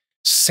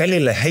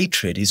 cellular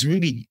hatred is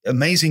really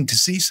amazing to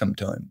see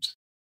sometimes.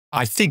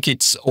 I think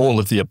it's all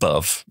of the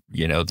above.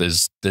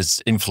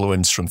 There's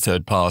influence from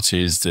third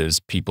parties.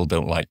 There's people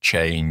don't like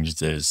change.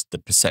 There's the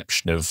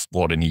perception of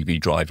what an EV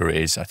driver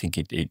is. I think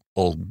it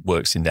all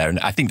works in there. And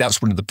I think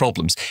that's one of the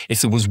problems.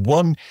 If there was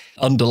one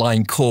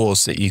underlying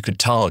cause that you could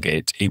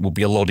target, it would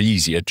be a lot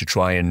easier to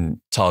try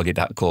and target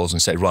that cause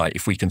and say, right,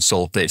 if we can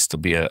solve this,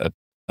 there'll be a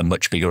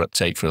much bigger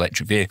uptake for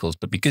electric vehicles.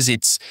 But because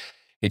it's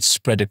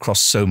spread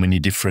across so many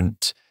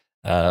different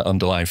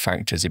underlying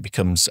factors, it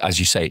becomes, as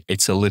you say,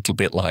 it's a little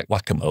bit like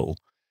whack-a-mole.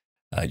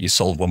 You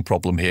solve one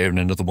problem here and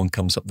another one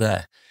comes up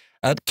there.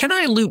 Can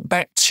I loop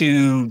back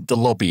to the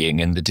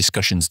lobbying and the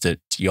discussions that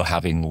you're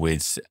having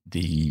with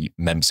the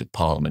members of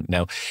Parliament?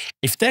 Now,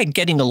 if they're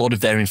getting a lot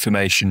of their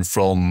information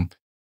from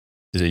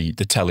the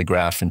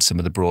Telegraph and some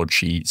of the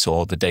broadsheets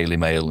or the Daily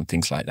Mail and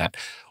things like that,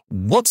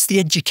 what's the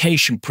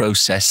education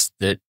process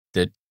that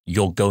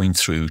you're going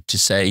through to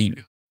say,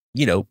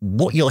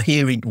 what you're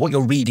hearing, what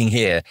you're reading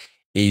here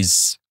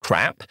is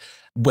crap,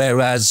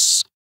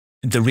 whereas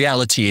the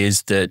reality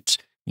is that,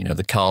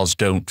 the cars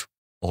don't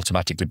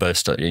automatically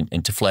burst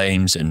into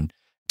flames and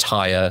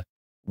tyre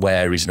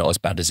wear is not as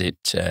bad as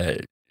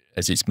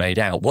it's made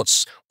out. What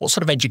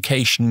sort of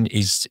education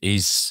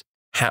is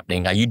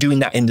happening? Are you doing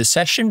that in the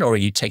session, or are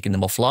you taking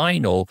them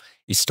offline, or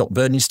is Stop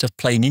Burning Stuff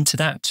playing into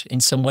that in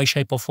some way,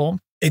 shape or form?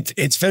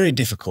 It's very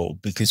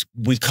difficult because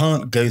we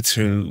can't go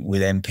through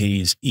with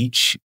MPs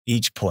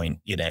each point,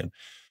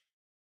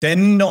 They're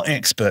not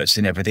experts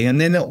in everything, and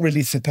they're not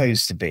really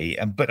supposed to be.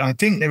 But I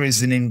think there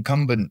is an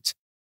incumbent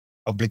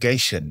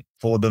obligation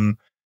for them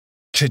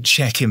to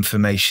check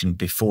information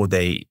before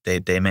they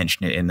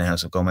mention it in the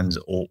House of Commons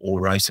or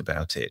write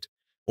about it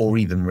or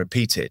even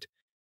repeat it.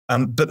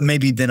 But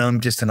maybe then I'm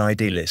just an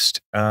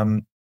idealist.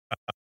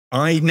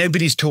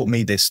 Nobody's taught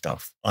me this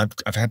stuff.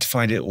 I've had to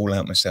find it all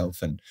out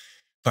myself and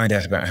find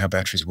out about how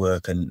batteries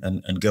work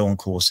and go on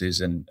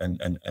courses and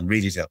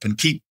read it up and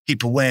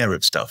keep aware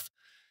of stuff.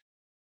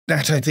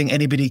 That I think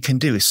anybody can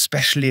do,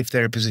 especially if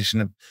they're in a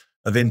position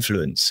of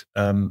influence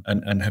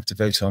and have to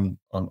vote on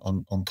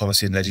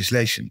policy and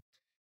legislation.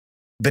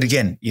 But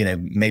again,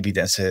 maybe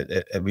that's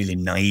a really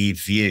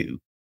naive view.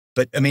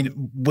 But I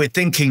mean, we're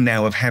thinking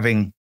now of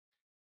having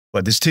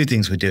Well, there's two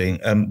things we're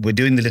doing. We're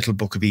doing the little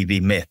book of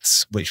EV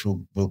myths, which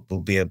will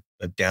be a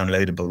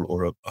downloadable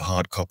or a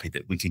hard copy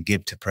that we can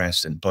give to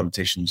press and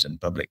politicians and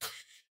public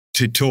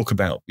to talk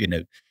about,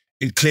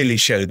 it clearly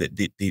show that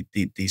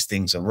these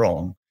things are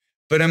wrong.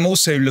 But I'm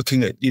also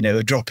looking at,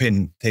 a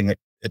drop-in thing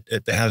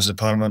at the House of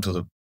Parliament or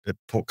the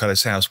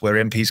Portcullis House where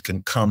MPs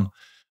can come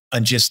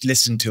and just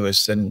listen to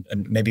us, and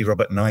maybe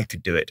Robert and I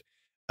could do it.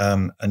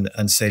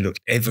 And say, look,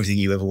 everything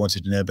you ever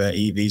wanted to know about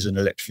EVs and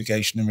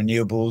electrification and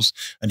renewables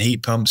and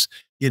heat pumps,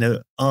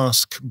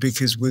 ask,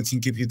 because we can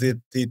give you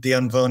the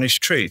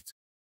unvarnished truth.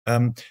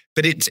 But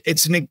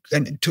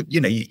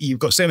you've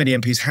got so many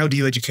MPs. How do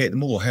you educate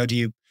them all? How do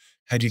you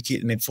keep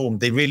them informed?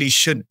 They really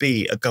should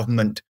be a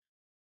government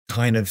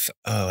kind of,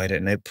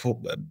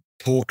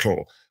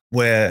 portal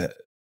where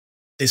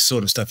this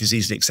sort of stuff is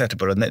easily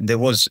acceptable. And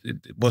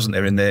wasn't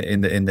there in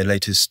the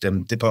latest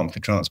Department for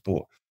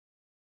Transport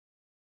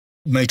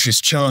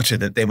motorist charter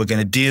that they were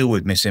going to deal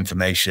with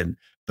misinformation,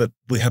 but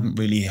we haven't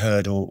really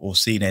heard or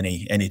seen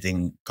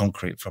anything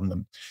concrete from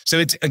them. So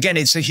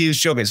it's a huge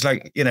job. It's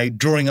like,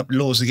 drawing up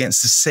laws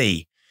against the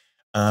sea,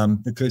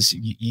 because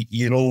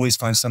you'll always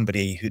find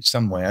somebody who's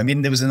somewhere. I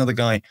mean, there was another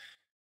guy,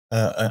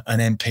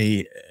 an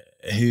MP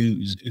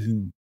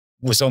who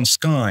was on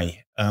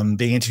Sky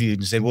being interviewed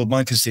and said, well,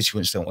 my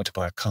constituents don't want to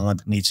buy a car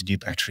that needs a new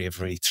battery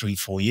every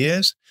 3-4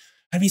 years.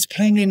 I mean, it's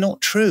plainly not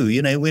true.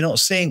 We're not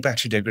seeing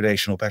battery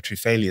degradation or battery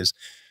failures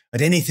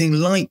at anything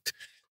like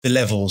the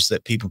levels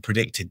that people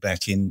predicted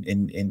back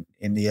in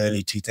the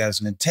early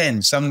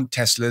 2010. Some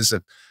Teslas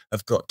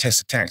have got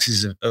Tesla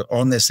taxis are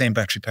on their same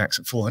battery packs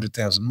at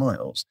 400,000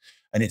 miles.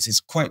 And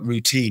it's quite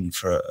routine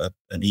for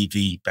an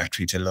EV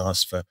battery to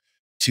last for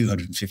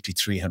 250,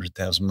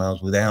 300,000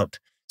 miles without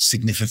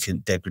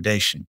significant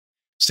degradation.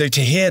 So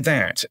to hear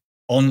that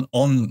on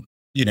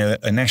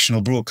a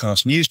national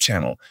broadcast news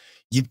channel,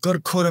 you've got to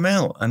call him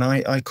out. And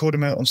I called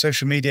him out on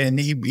social media, and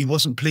he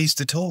wasn't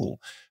pleased at all.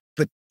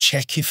 But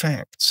check your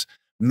facts.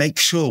 Make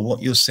sure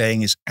what you're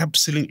saying is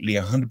absolutely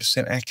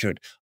 100% accurate.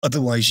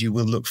 Otherwise, you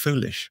will look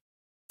foolish.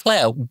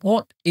 Claire,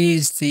 what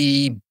is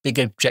the big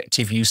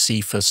objective you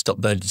see for Stop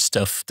Burning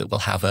Stuff that will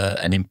have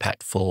an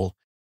impact for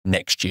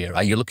next year?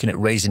 Are you looking at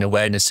raising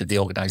awareness of the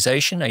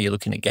organisation? Are you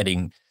looking at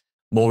getting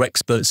more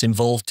experts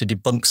involved to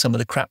debunk some of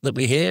the crap that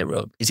we hear?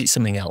 Or is it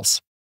something else?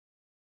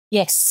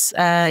 Yes.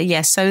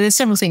 So there's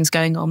several things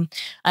going on.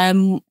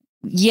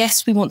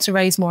 Yes, we want to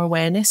raise more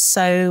awareness.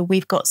 So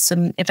we've got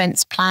some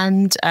events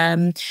planned.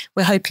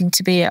 We're hoping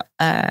to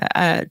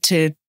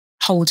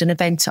hold an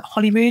event at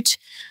Holyrood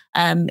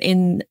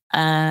in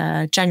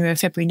January or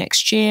February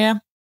next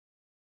year.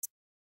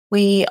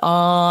 We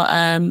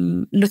are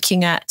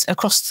looking at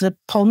across the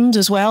pond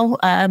as well,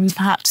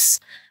 perhaps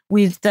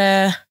with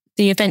the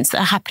events that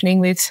are happening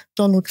with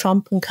Donald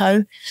Trump and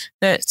co,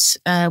 that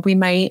we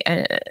may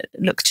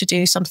look to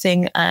do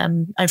something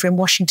over in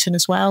Washington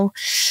as well.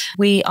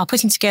 We are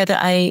putting together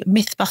a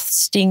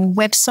myth-busting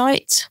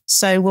website.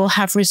 So we'll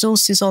have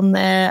resources on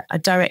there, a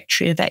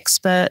directory of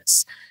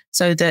experts,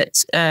 so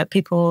that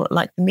people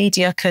like the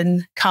media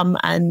can come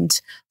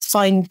and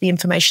find the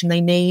information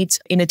they need,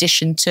 in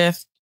addition to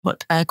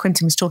what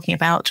Quentin was talking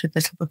about with the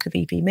Little Book of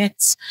EV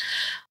Myths.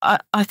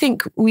 I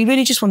think we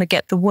really just want to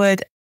get the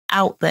word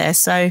out there.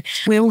 So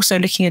we're also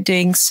looking at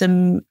doing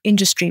some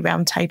industry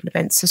roundtable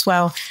events as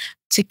well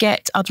to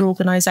get other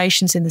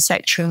organisations in the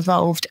sector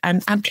involved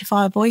and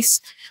amplify our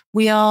voice.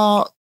 We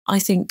are, I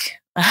think,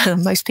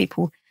 most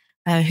people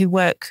who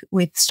work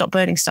with Stop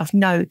Burning Stuff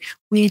know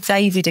we're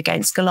David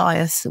against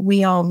Goliath.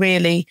 We are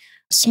really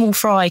small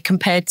fry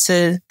compared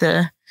to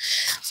the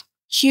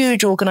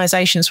huge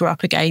organisations we're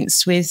up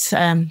against with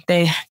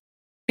their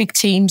big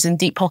teams and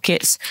deep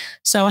pockets.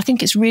 So I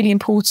think it's really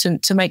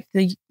important to make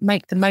the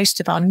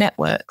most of our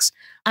networks,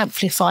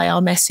 amplify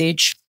our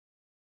message,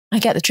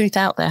 and get the truth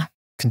out there.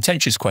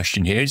 Contentious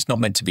question here. It's not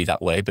meant to be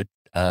that way, but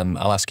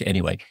I'll ask it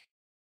anyway.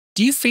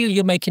 Do you feel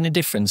you're making a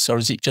difference, or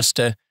is it just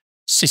a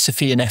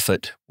Sisyphean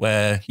effort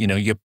where,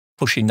 you're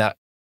pushing that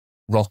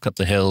rock up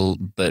the hill,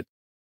 but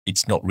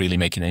it's not really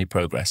making any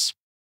progress?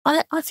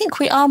 I think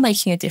we are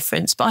making a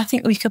difference, but I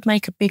think we could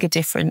make a bigger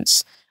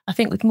difference. I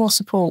think with more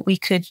support, we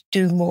could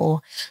do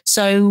more.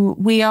 So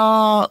we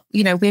are,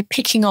 we're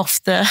picking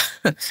off the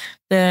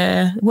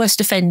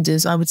worst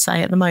offenders, I would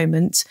say, at the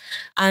moment.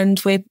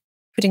 And we're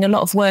putting a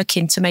lot of work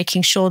into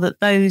making sure that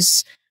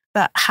those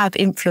that have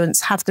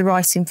influence have the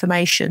right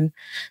information.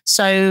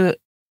 So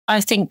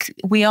I think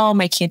we are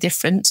making a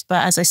difference.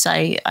 But as I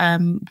say,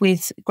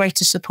 with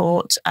greater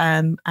support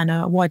and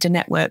a wider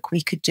network,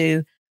 we could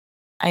do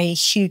a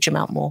huge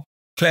amount more.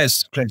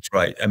 Claire's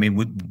right. I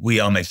mean, we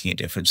are making a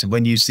difference. And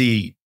when you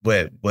see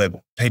where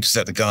papers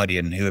like The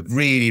Guardian, who have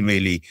really,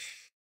 really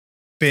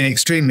been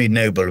extremely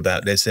noble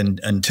about this and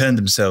turned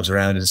themselves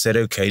around and said,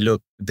 okay,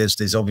 look,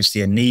 there's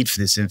obviously a need for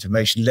this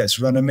information. Let's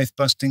run a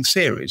myth-busting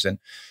series. And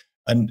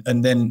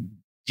then,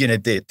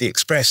 the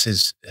Express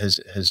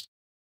has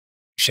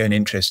shown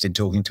interest in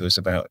talking to us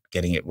about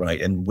getting it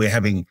right. And we're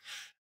having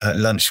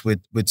lunch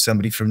with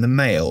somebody from the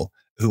Mail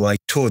who I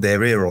tore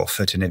their ear off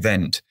at an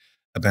event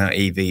about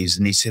EVs,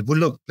 and he said, "Well,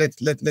 look,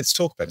 let's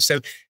talk about it." So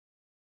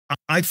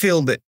I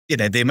feel that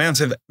the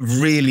amount of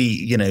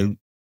really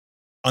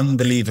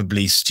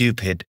unbelievably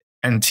stupid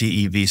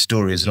anti-EV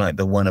stories like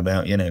the one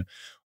about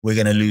we're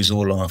going to lose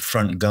all our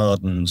front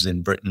gardens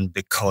in Britain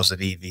because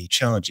of EV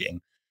charging.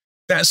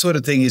 That sort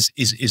of thing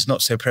is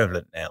not so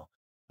prevalent now.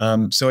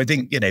 So I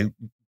think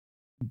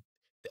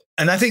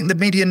and I think the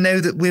media know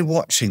that we're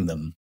watching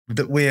them,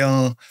 that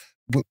we're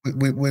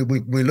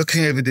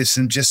looking over this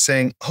and just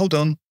saying, hold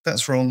on,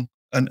 that's wrong.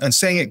 And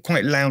saying it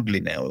quite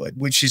loudly now,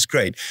 which is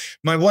great.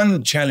 My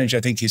one challenge,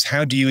 I think, is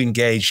how do you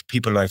engage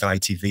people like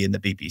ITV and the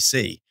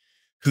BBC,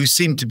 who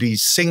seem to be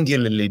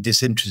singularly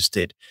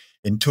disinterested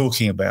in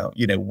talking about,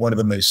 one of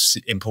the most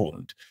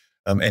important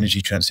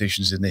energy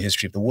transitions in the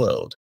history of the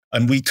world.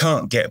 And we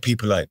can't get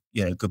people like,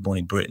 Good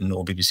Morning Britain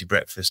or BBC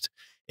Breakfast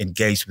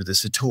engaged with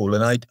us at all.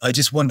 And I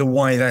just wonder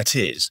why that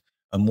is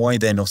and why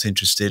they're not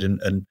interested.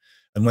 And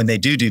when they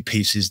do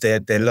pieces,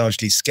 they're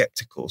largely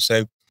skeptical.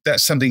 So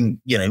that's something,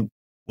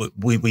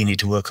 we need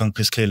to work on,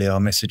 because clearly our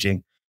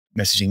messaging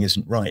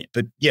isn't right.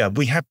 But yeah,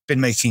 we have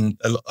been making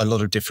a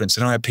lot of difference.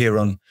 And I appear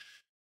on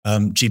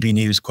GB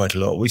News quite a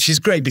lot, which is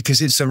great because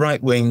it's a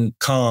right-wing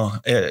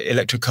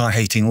electric car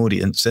hating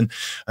audience. And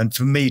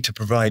for me to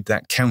provide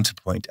that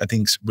counterpoint, I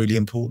think is really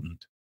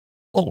important.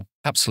 Oh,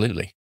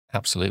 absolutely.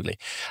 Absolutely.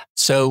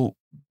 So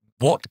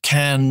what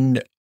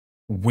can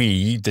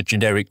we, the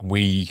generic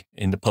we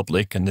in the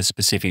public, and the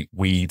specific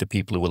we, the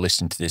people who are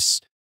listening to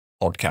this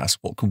podcast,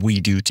 what can we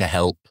do to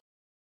help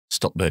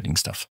stop burning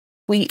stuff?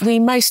 We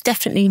most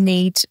definitely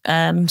need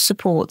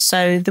support.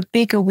 So the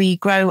bigger we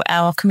grow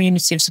our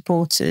community of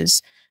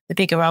supporters, the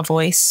bigger our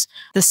voice.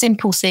 The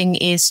simple thing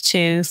is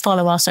to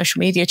follow our social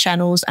media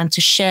channels and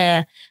to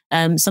share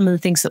some of the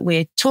things that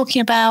we're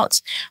talking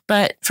about.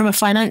 But from a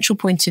financial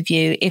point of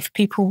view, if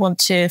people want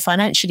to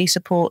financially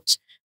support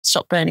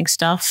Stop Burning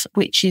Stuff,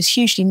 which is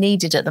hugely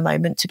needed at the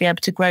moment to be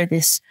able to grow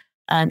this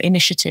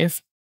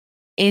initiative,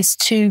 is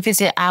to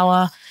visit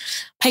our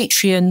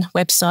Patreon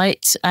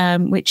website,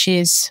 which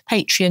is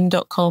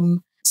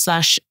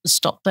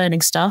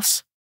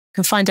patreon.com/stopburningstuff. You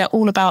can find out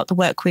all about the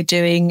work we're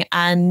doing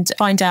and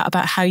find out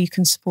about how you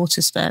can support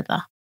us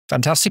further.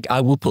 Fantastic.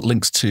 I will put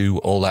links to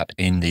all that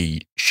in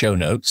the show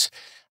notes.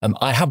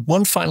 I have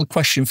one final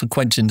question for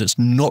Quentin that's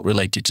not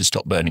related to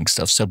Stop Burning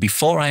Stuff. So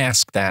before I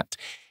ask that,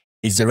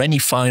 is there any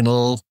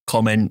final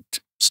comment,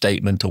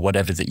 statement, or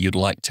whatever that you'd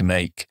like to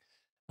make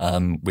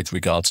with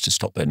regards to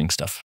Stop Burning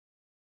Stuff?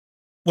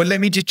 Well, let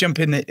me just jump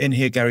in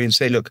here, Gary, and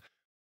say, look,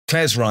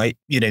 Claire's right.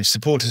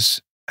 Support us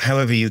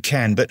however you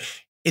can. But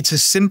it's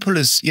as simple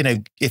as,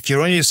 if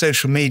you're on your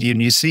social media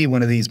and you see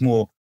one of these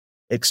more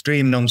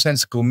extreme,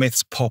 nonsensical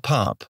myths pop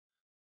up,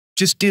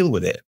 just deal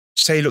with it.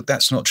 Say, look,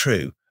 that's not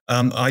true.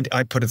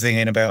 I put a thing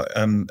in about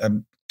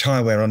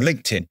tire wear on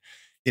LinkedIn.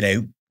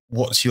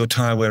 What's your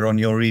tire wear on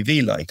your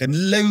EV like?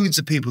 And loads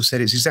of people said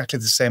it's exactly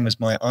the same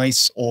as my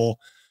ICE, or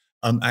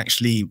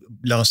actually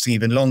lasting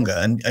even longer.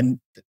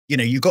 And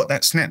you got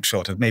that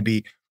snapshot of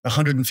maybe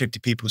 150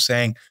 people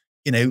saying,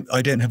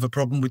 I don't have a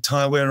problem with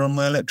tire wear on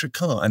my electric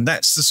car. And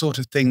that's the sort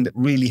of thing that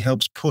really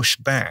helps push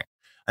back.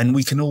 And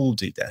we can all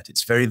do that.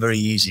 It's very, very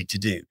easy to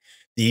do.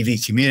 The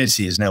EV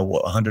community is now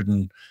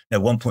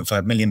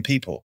 1.5 million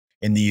people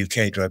in the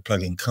UK drive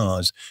plug-in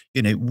cars.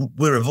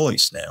 We're a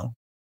voice now.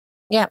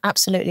 Yeah,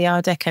 absolutely.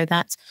 I'd echo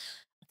that.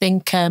 I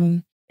think,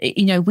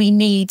 we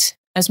need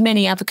as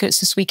many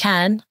advocates as we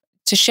can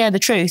to share the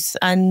truth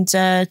and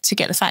to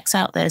get the facts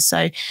out there.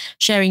 So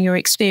sharing your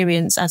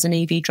experience as an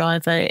EV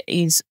driver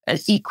is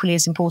equally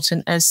as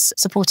important as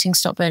supporting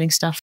Stop Burning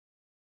Stuff.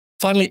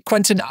 Finally,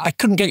 Quentin, I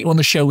couldn't get you on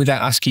the show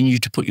without asking you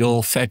to put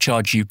your Fair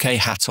Charge UK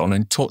hat on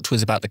and talk to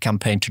us about the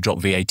campaign to drop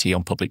VAT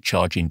on public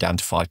charging down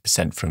to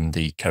 5% from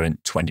the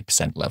current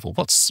 20% level.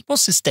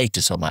 What's the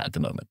status on that at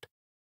the moment?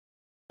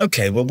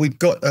 Okay, well, we've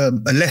got a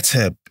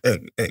letter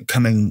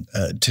coming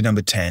to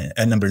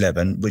number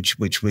 11,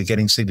 which we're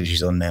getting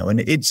signatures on now,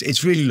 and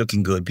it's really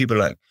looking good. People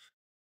like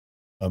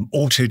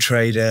Auto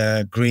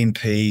Trader,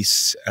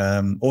 Greenpeace,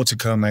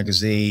 Autocar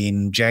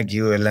Magazine,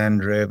 Jaguar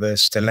Land Rover,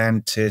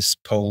 Stellantis,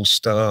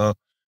 Polestar,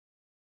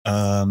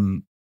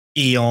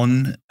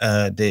 E.ON,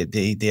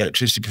 the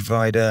electricity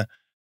provider,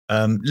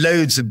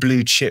 loads of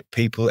blue chip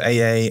people,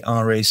 AA,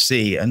 RAC,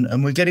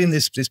 and we're getting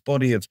this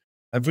body of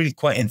really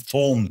quite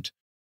informed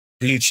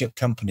blue chip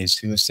companies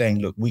who are saying,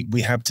 look,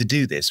 we have to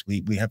do this.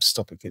 We have to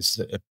stop it. It's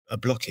a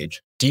blockage.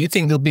 Do you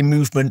think there'll be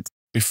movement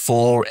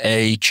before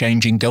a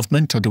change in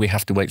government, or do we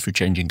have to wait for a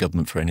change in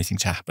government for anything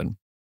to happen?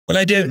 Well,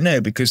 I don't know,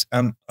 because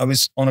I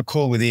was on a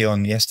call with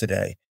E.ON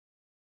yesterday,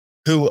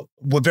 who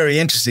were very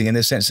interesting in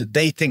the sense that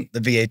they think the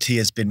VAT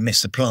has been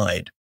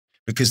misapplied,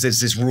 because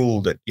there's this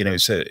rule that,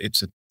 it's a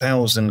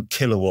 1,000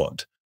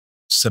 kilowatt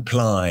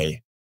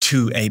supply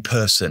to a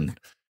person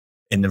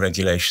in the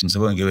regulations. I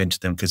won't go into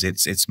them because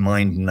it's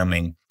mind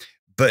numbing,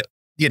 but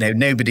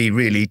nobody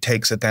really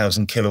takes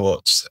 1,000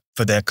 kilowatts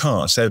for their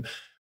car. So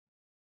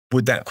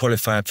would that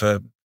qualify for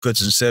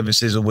goods and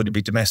services, or would it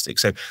be domestic?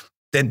 So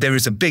then there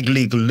is a big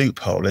legal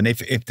loophole. And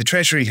if the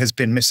Treasury has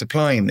been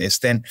misapplying this,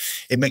 then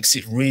it makes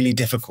it really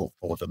difficult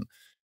for them.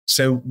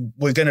 So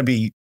we're going to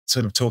be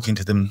sort of talking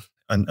to them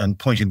and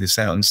pointing this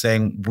out and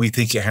saying, we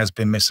think it has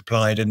been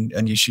misapplied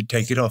and you should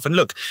take it off. And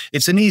look,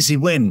 it's an easy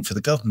win for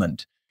the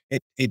government.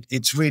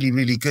 It's really,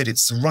 really good.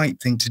 It's the right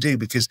thing to do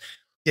because,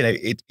 you know,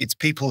 it's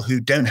people who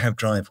don't have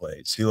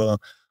driveways, who are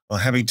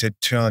having to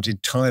charge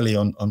entirely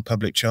on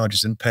public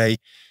charges and pay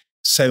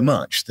so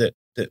much that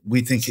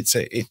we think it's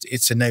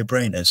a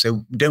no-brainer.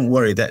 So don't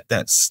worry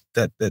that's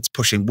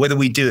pushing. Whether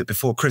we do it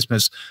before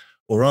Christmas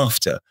or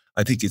after,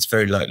 I think it's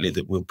very likely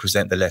that we'll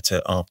present the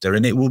letter after,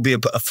 and it will be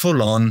a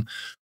full-on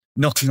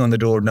knocking on the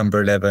door,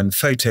 number 11,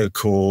 photo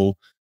call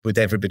with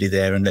everybody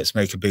there, and let's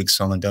make a big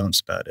song and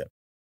dance about it.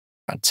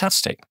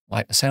 Fantastic.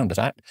 Like the sound of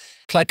that.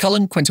 Claire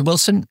Cullen, Quentin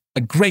Willson,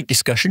 a great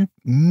discussion,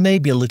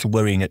 maybe a little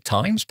worrying at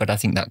times, but I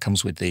think that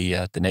comes with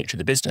the nature of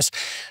the business.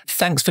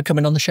 Thanks for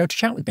coming on the show to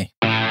chat with me.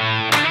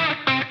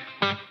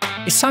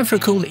 It's time for a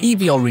cool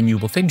EV or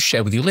renewable thing to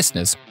share with your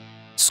listeners.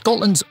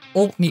 Scotland's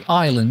Orkney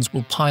Islands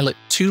will pilot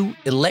 2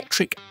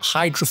 electric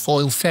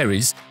hydrofoil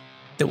ferries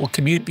that will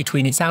commute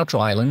between its outer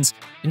islands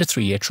in a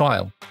 3-year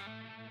trial.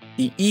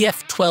 The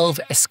EF12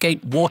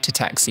 Escape Water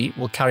Taxi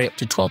will carry up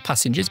to 12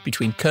 passengers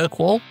between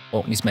Kirkwall,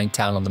 Orkney's main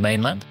town on the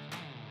mainland,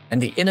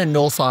 and the inner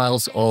North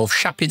Isles of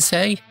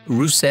Shapinsay,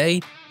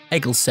 Rousay,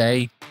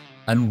 Egglesay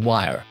and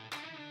Wyre.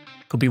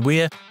 Could be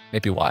Weir,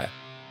 maybe Wyre,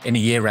 in a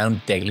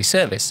year-round daily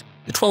service.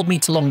 The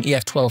 12-metre-long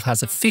EF12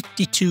 has a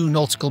 52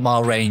 nautical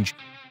mile range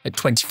at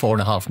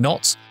 24.5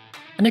 knots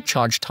and a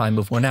charge time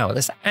of 1 hour.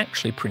 That's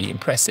actually pretty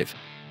impressive.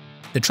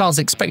 The trial's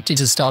expected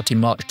to start in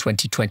March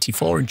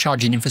 2024 and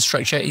charging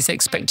infrastructure is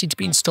expected to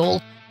be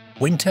installed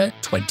winter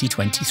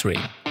 2023.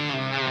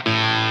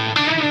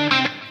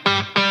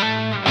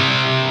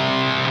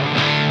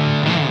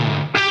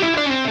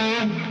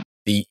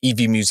 The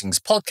EV Musings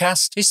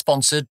podcast is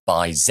sponsored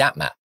by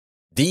ZapMap,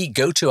 the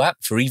go-to app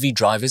for EV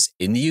drivers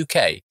in the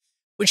UK,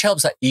 which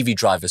helps our EV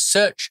drivers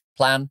search,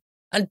 plan,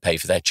 and pay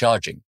for their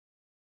charging.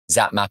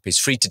 ZapMap is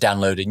free to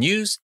download and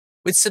use,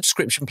 with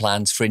subscription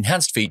plans for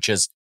enhanced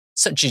features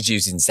such as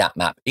using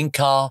ZapMap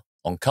in-car,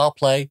 on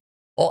CarPlay,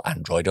 or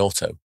Android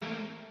Auto.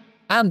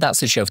 And that's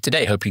the show for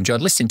today. Hope you enjoyed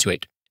listening to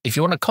it. If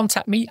you want to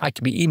contact me, I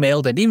can be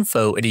emailed at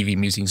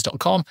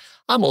info@evmusings.com.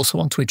 I'm also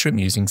on Twitter at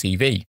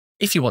MusingsEV.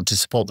 If you want to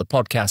support the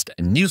podcast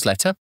and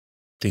newsletter,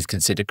 please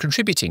consider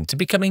contributing to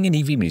becoming an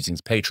EV Musings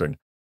patron.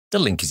 The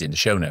link is in the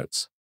show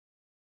notes.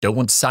 Don't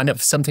want to sign up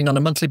for something on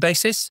a monthly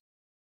basis?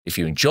 If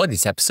you enjoyed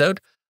this episode,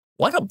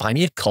 why not buy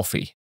me a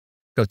coffee?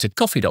 Go to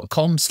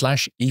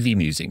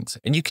coffee.com/EVmusings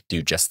and you can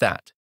do just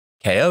that.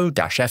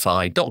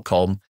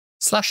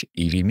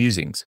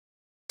 ko-fi.com/EVmusings.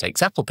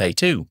 Takes Apple Pay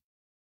too.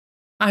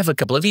 I have a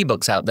couple of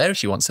ebooks out there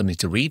if you want something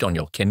to read on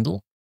your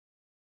Kindle.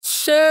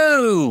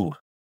 So,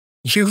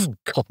 you've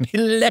gone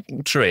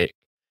electric.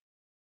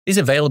 It's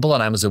available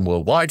on Amazon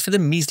worldwide for the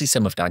measly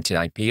sum of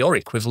 99p or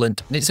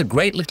equivalent, and it's a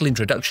great little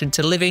introduction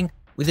to living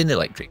with an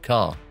electric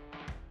car.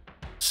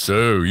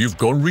 So, you've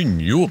gone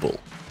renewable.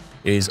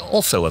 It is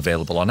also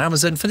available on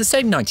Amazon for the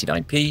same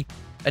 99p,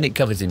 and it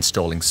covers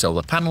installing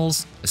solar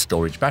panels, a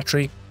storage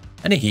battery,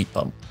 and a heat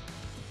pump.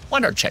 Why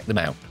not check them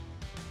out?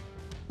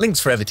 Links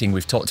for everything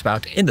we've talked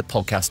about in the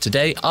podcast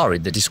today are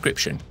in the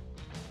description.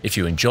 If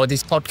you enjoyed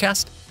this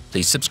podcast,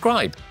 please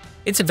subscribe.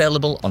 It's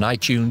available on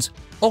iTunes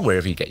or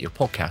wherever you get your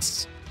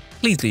podcasts.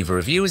 Please leave a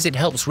review as it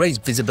helps raise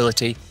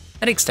visibility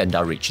and extend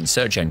our reach in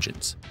search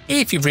engines.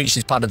 If you've reached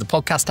this part of the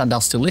podcast and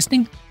are still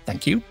listening,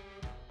 thank you.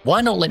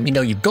 Why not let me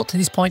know you've got to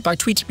this point by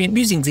tweeting me at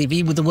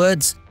MusingsEV with the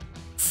words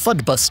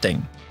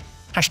FUDBusting.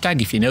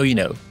 Hashtag if you know, you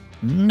know.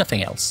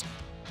 Nothing else.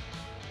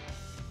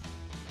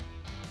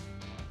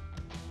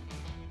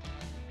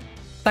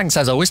 Thanks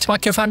as always to my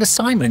co-founder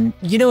Simon.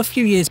 You know, a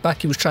few years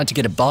back he was trying to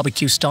get a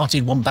barbecue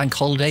started one bank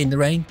holiday in the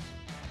rain.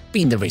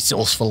 Being the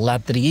resourceful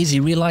lad that he is, he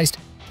realised a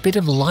bit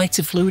of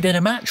lighter fluid in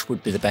a match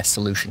would be the best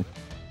solution.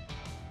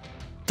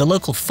 The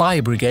local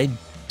fire brigade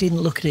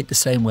didn't look at it the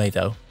same way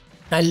though.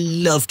 I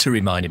love to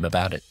remind him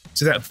about it.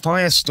 So that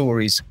fire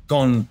story's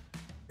gone,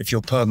 if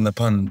you'll pardon the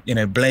pun,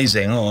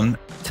 blazing on.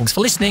 Thanks for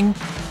listening.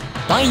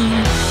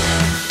 Bye.